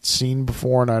haven't seen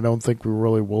before, and I don't think we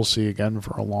really will see again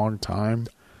for a long time.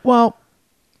 Well,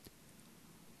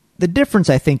 the difference,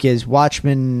 I think, is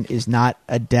Watchmen is not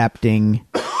adapting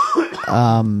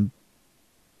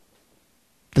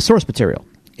the source material.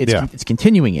 It's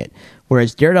continuing it,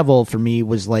 whereas Daredevil for me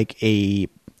was like it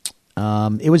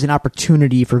was an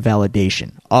opportunity for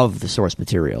validation of the source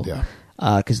material. Yeah.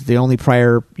 Because the only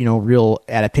prior, real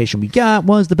adaptation we got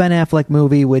was the Ben Affleck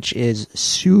movie, which is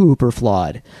super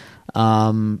flawed.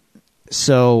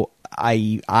 So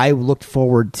I looked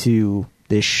forward to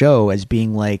this show as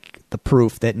being like the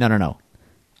proof that no,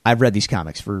 I've read these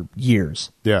comics for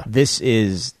years. Yeah. This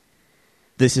is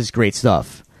great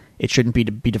stuff. It shouldn't be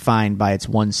defined by its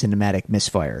one cinematic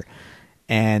misfire.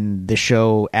 And the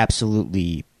show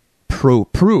absolutely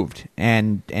proved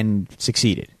and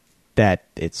succeeded that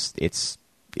it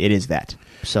is that.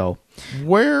 So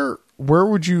where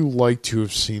would you like to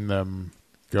have seen them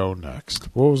go next?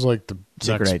 What was like the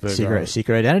next big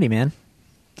secret identity, man?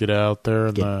 Get out there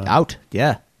and out.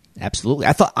 Yeah, absolutely.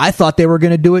 I thought they were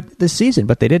going to do it this season,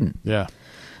 but they didn't. Yeah.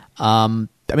 I mean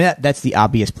that's the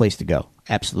obvious place to go.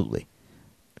 Absolutely,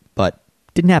 but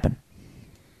didn't happen.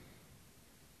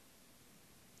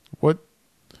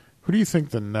 Who do you think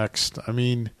the next? I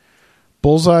mean,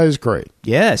 Bullseye is great.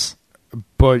 Yes.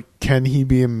 But can he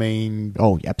be a main?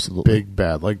 Oh, absolutely. Big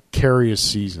bad, like carry a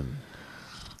season,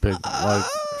 big like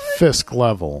Fisk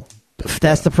level.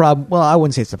 That's the problem. Well, I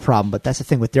wouldn't say it's the problem, but that's the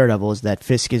thing with Daredevil is that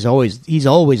Fisk is always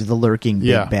the lurking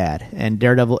big bad, and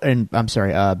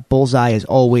Bullseye is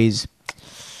always.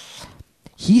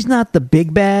 He's not the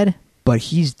big bad, but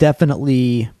he's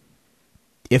definitely.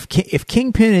 If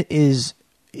Kingpin is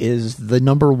the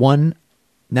number one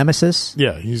nemesis.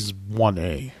 Yeah, he's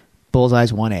 1A.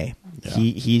 Bullseye's 1A. Yeah.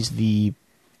 He's the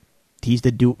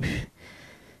dude.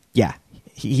 Yeah,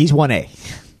 he's 1A.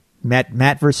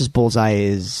 Matt versus Bullseye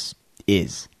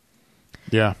is.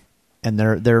 Yeah, and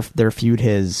their feud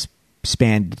has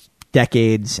spanned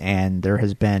decades, and there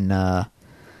has been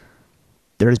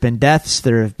deaths,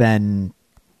 there have been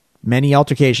many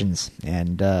altercations,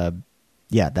 and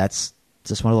that's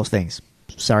just one of those things.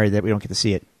 Sorry that we don't get to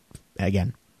see it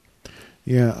again.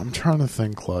 Yeah, I'm trying to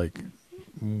think like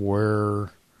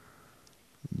where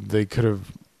they could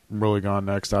have really gone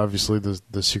next. Obviously,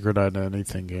 the secret identity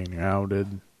thing getting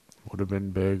outed would have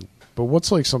been big. But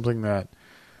what's like something that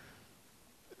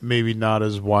maybe not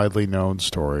as widely known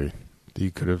story that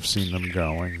you could have seen them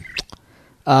going?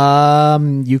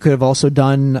 You could have also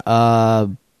done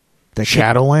the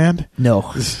Shadowland?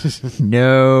 No.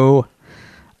 No.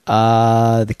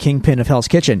 The Kingpin of Hell's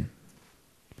Kitchen,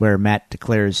 where Matt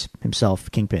declares himself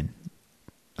Kingpin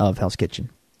of Hell's Kitchen.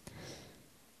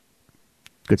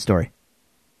 Good story.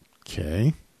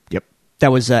 Okay. Yep.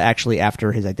 That was actually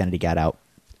after his identity got out.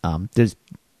 There's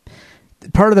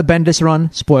part of the Bendis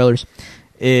run, spoilers,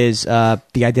 is the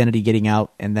identity getting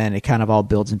out, and then it kind of all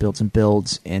builds and builds and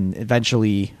builds, and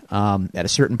eventually, at a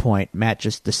certain point, Matt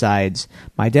just decides,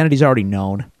 my identity's already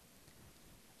known.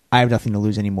 I have nothing to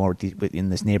lose anymore in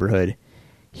this neighborhood.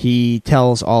 He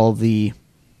tells all of the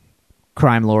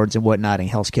crime lords and whatnot in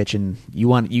Hell's Kitchen,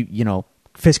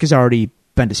 Fisk has already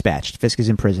been dispatched. Fisk is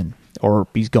in prison, or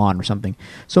he's gone or something.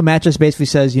 So Matt just basically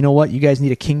says, you know what? You guys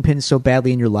need a Kingpin so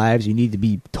badly in your lives. You need to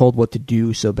be told what to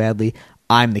do so badly.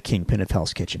 I'm the Kingpin of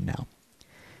Hell's Kitchen now.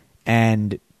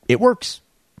 And it works.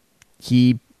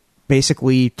 He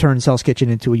basically turns Hell's Kitchen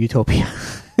into a utopia.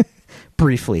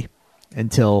 Briefly.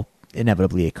 Until,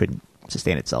 inevitably, it couldn't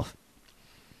sustain itself.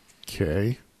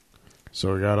 Okay.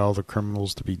 So we got all the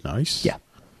criminals to be nice? Yeah.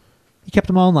 He kept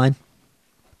them all in line.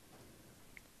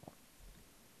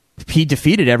 He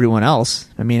defeated everyone else.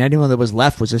 I mean, anyone that was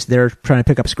left was just there trying to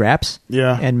pick up scraps.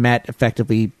 Yeah. And Matt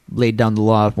effectively laid down the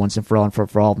law once and for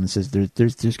all and says,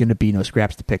 there's going to be no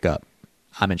scraps to pick up.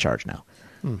 I'm in charge now.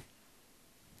 All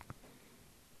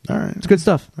right. It's good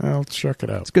stuff. I'll check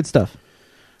it out. It's good stuff.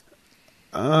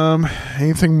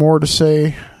 Anything more to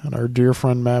say on our dear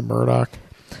friend Matt Murdock?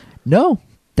 No.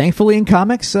 Thankfully in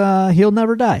comics, he'll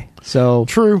never die. So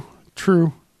True.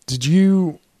 Did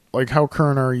you... Like, how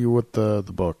current are you with the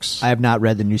books? I have not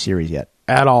read the new series yet.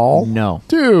 At all? No.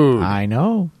 Dude. I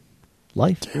know.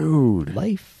 Life. Dude.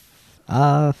 Life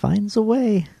finds a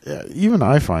way. Yeah, even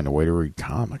I find a way to read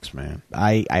comics, man.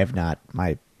 I have not.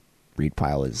 My read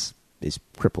pile is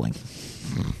crippling.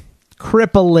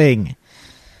 Crippling.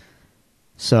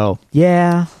 So,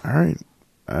 yeah. All right.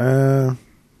 I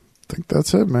think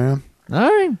that's it, man. All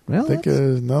right. Well, I think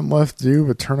there's nothing left to do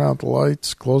but turn out the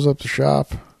lights, close up the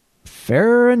shop.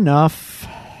 Fair enough.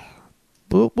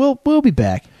 We'll be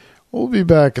back. We'll be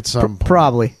back at some point.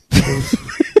 Probably.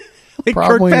 Like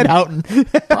probably, Kirk Van Houten.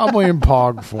 Probably in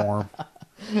POG form.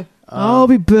 I'll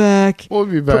be back. We'll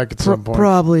be back at some point.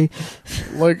 Probably.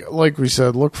 Like we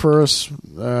said, look for us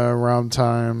around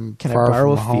time. Can far I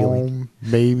borrow from a home, feeling?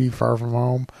 maybe far from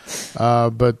home.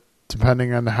 But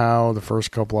depending on how the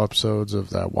first couple episodes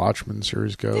of that Watchmen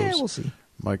series goes, Yeah, we'll see.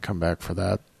 Might come back for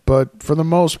that. But for the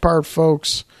most part,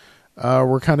 folks,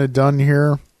 we're kind of done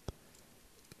here.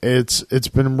 It's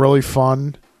been really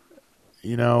fun.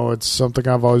 You know, it's something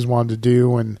I've always wanted to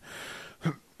do, and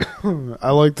I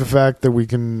like the fact that we've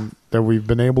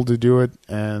been able to do it,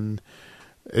 and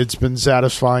it's been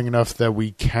satisfying enough that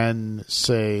we can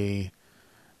say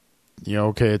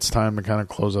okay, it's time to kind of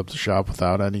close up the shop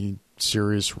without any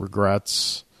serious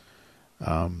regrets.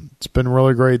 It's been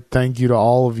really great. Thank you to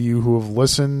all of you who have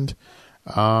listened.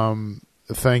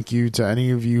 Thank you to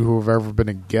any of you who have ever been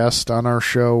a guest on our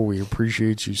show. We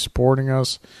appreciate you supporting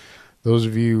us. Those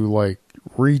of you who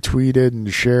retweeted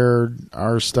and shared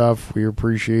our stuff, we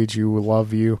appreciate you. We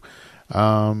love you.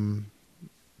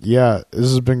 Yeah,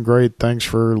 this has been great. Thanks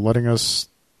for letting us,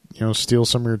 steal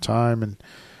some of your time and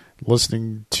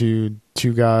listening to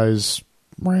two guys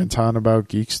rant on about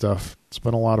geek stuff. It's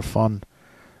been a lot of fun.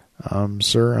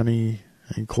 Sir, any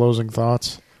closing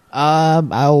thoughts?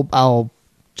 I'll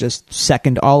just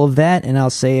second all of that, and I'll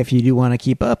say if you do want to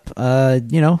keep up,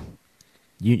 you know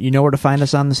where to find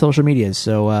us on the social medias.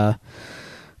 So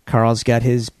Carl's got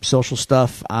his social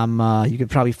stuff. You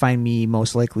could probably find me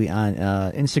most likely on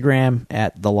Instagram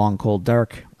at The Long Cold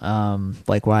Dark.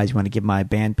 Likewise, you want to give my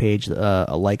band page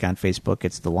a like on Facebook.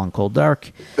 It's The Long Cold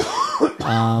Dark.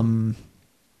 And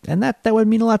that would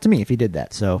mean a lot to me if you did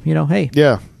that. So, hey.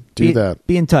 Yeah, do that.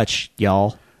 Be in touch,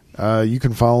 y'all. You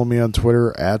can follow me on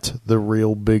Twitter at The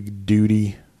Real Big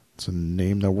Duty. It's a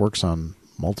name that works on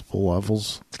multiple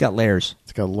levels. It's got layers.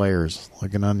 It's got layers,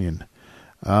 like an onion.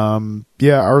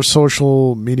 Our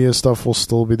social media stuff will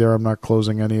still be there. I'm not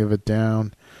closing any of it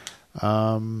down.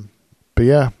 I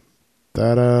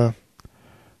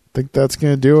think that's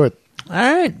going to do it. All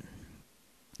right.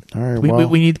 Well,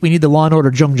 we need the Law and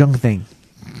Order Jung thing.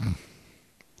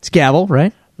 It's gavel,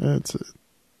 right?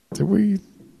 Did we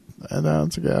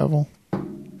announce a gavel?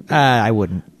 I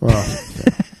wouldn't. Well,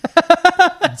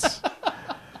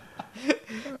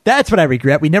 that's what I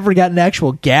regret. We never got an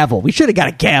actual gavel. We should have got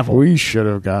a gavel. We should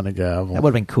have gotten a gavel. That would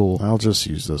have been cool. I'll just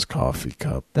use this coffee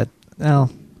cup.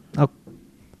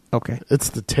 Okay. It's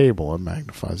the table. It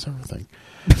magnifies everything.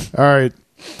 All right,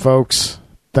 folks.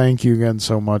 Thank you again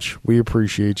so much. We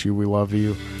appreciate you. We love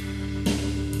you.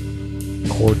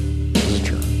 Court.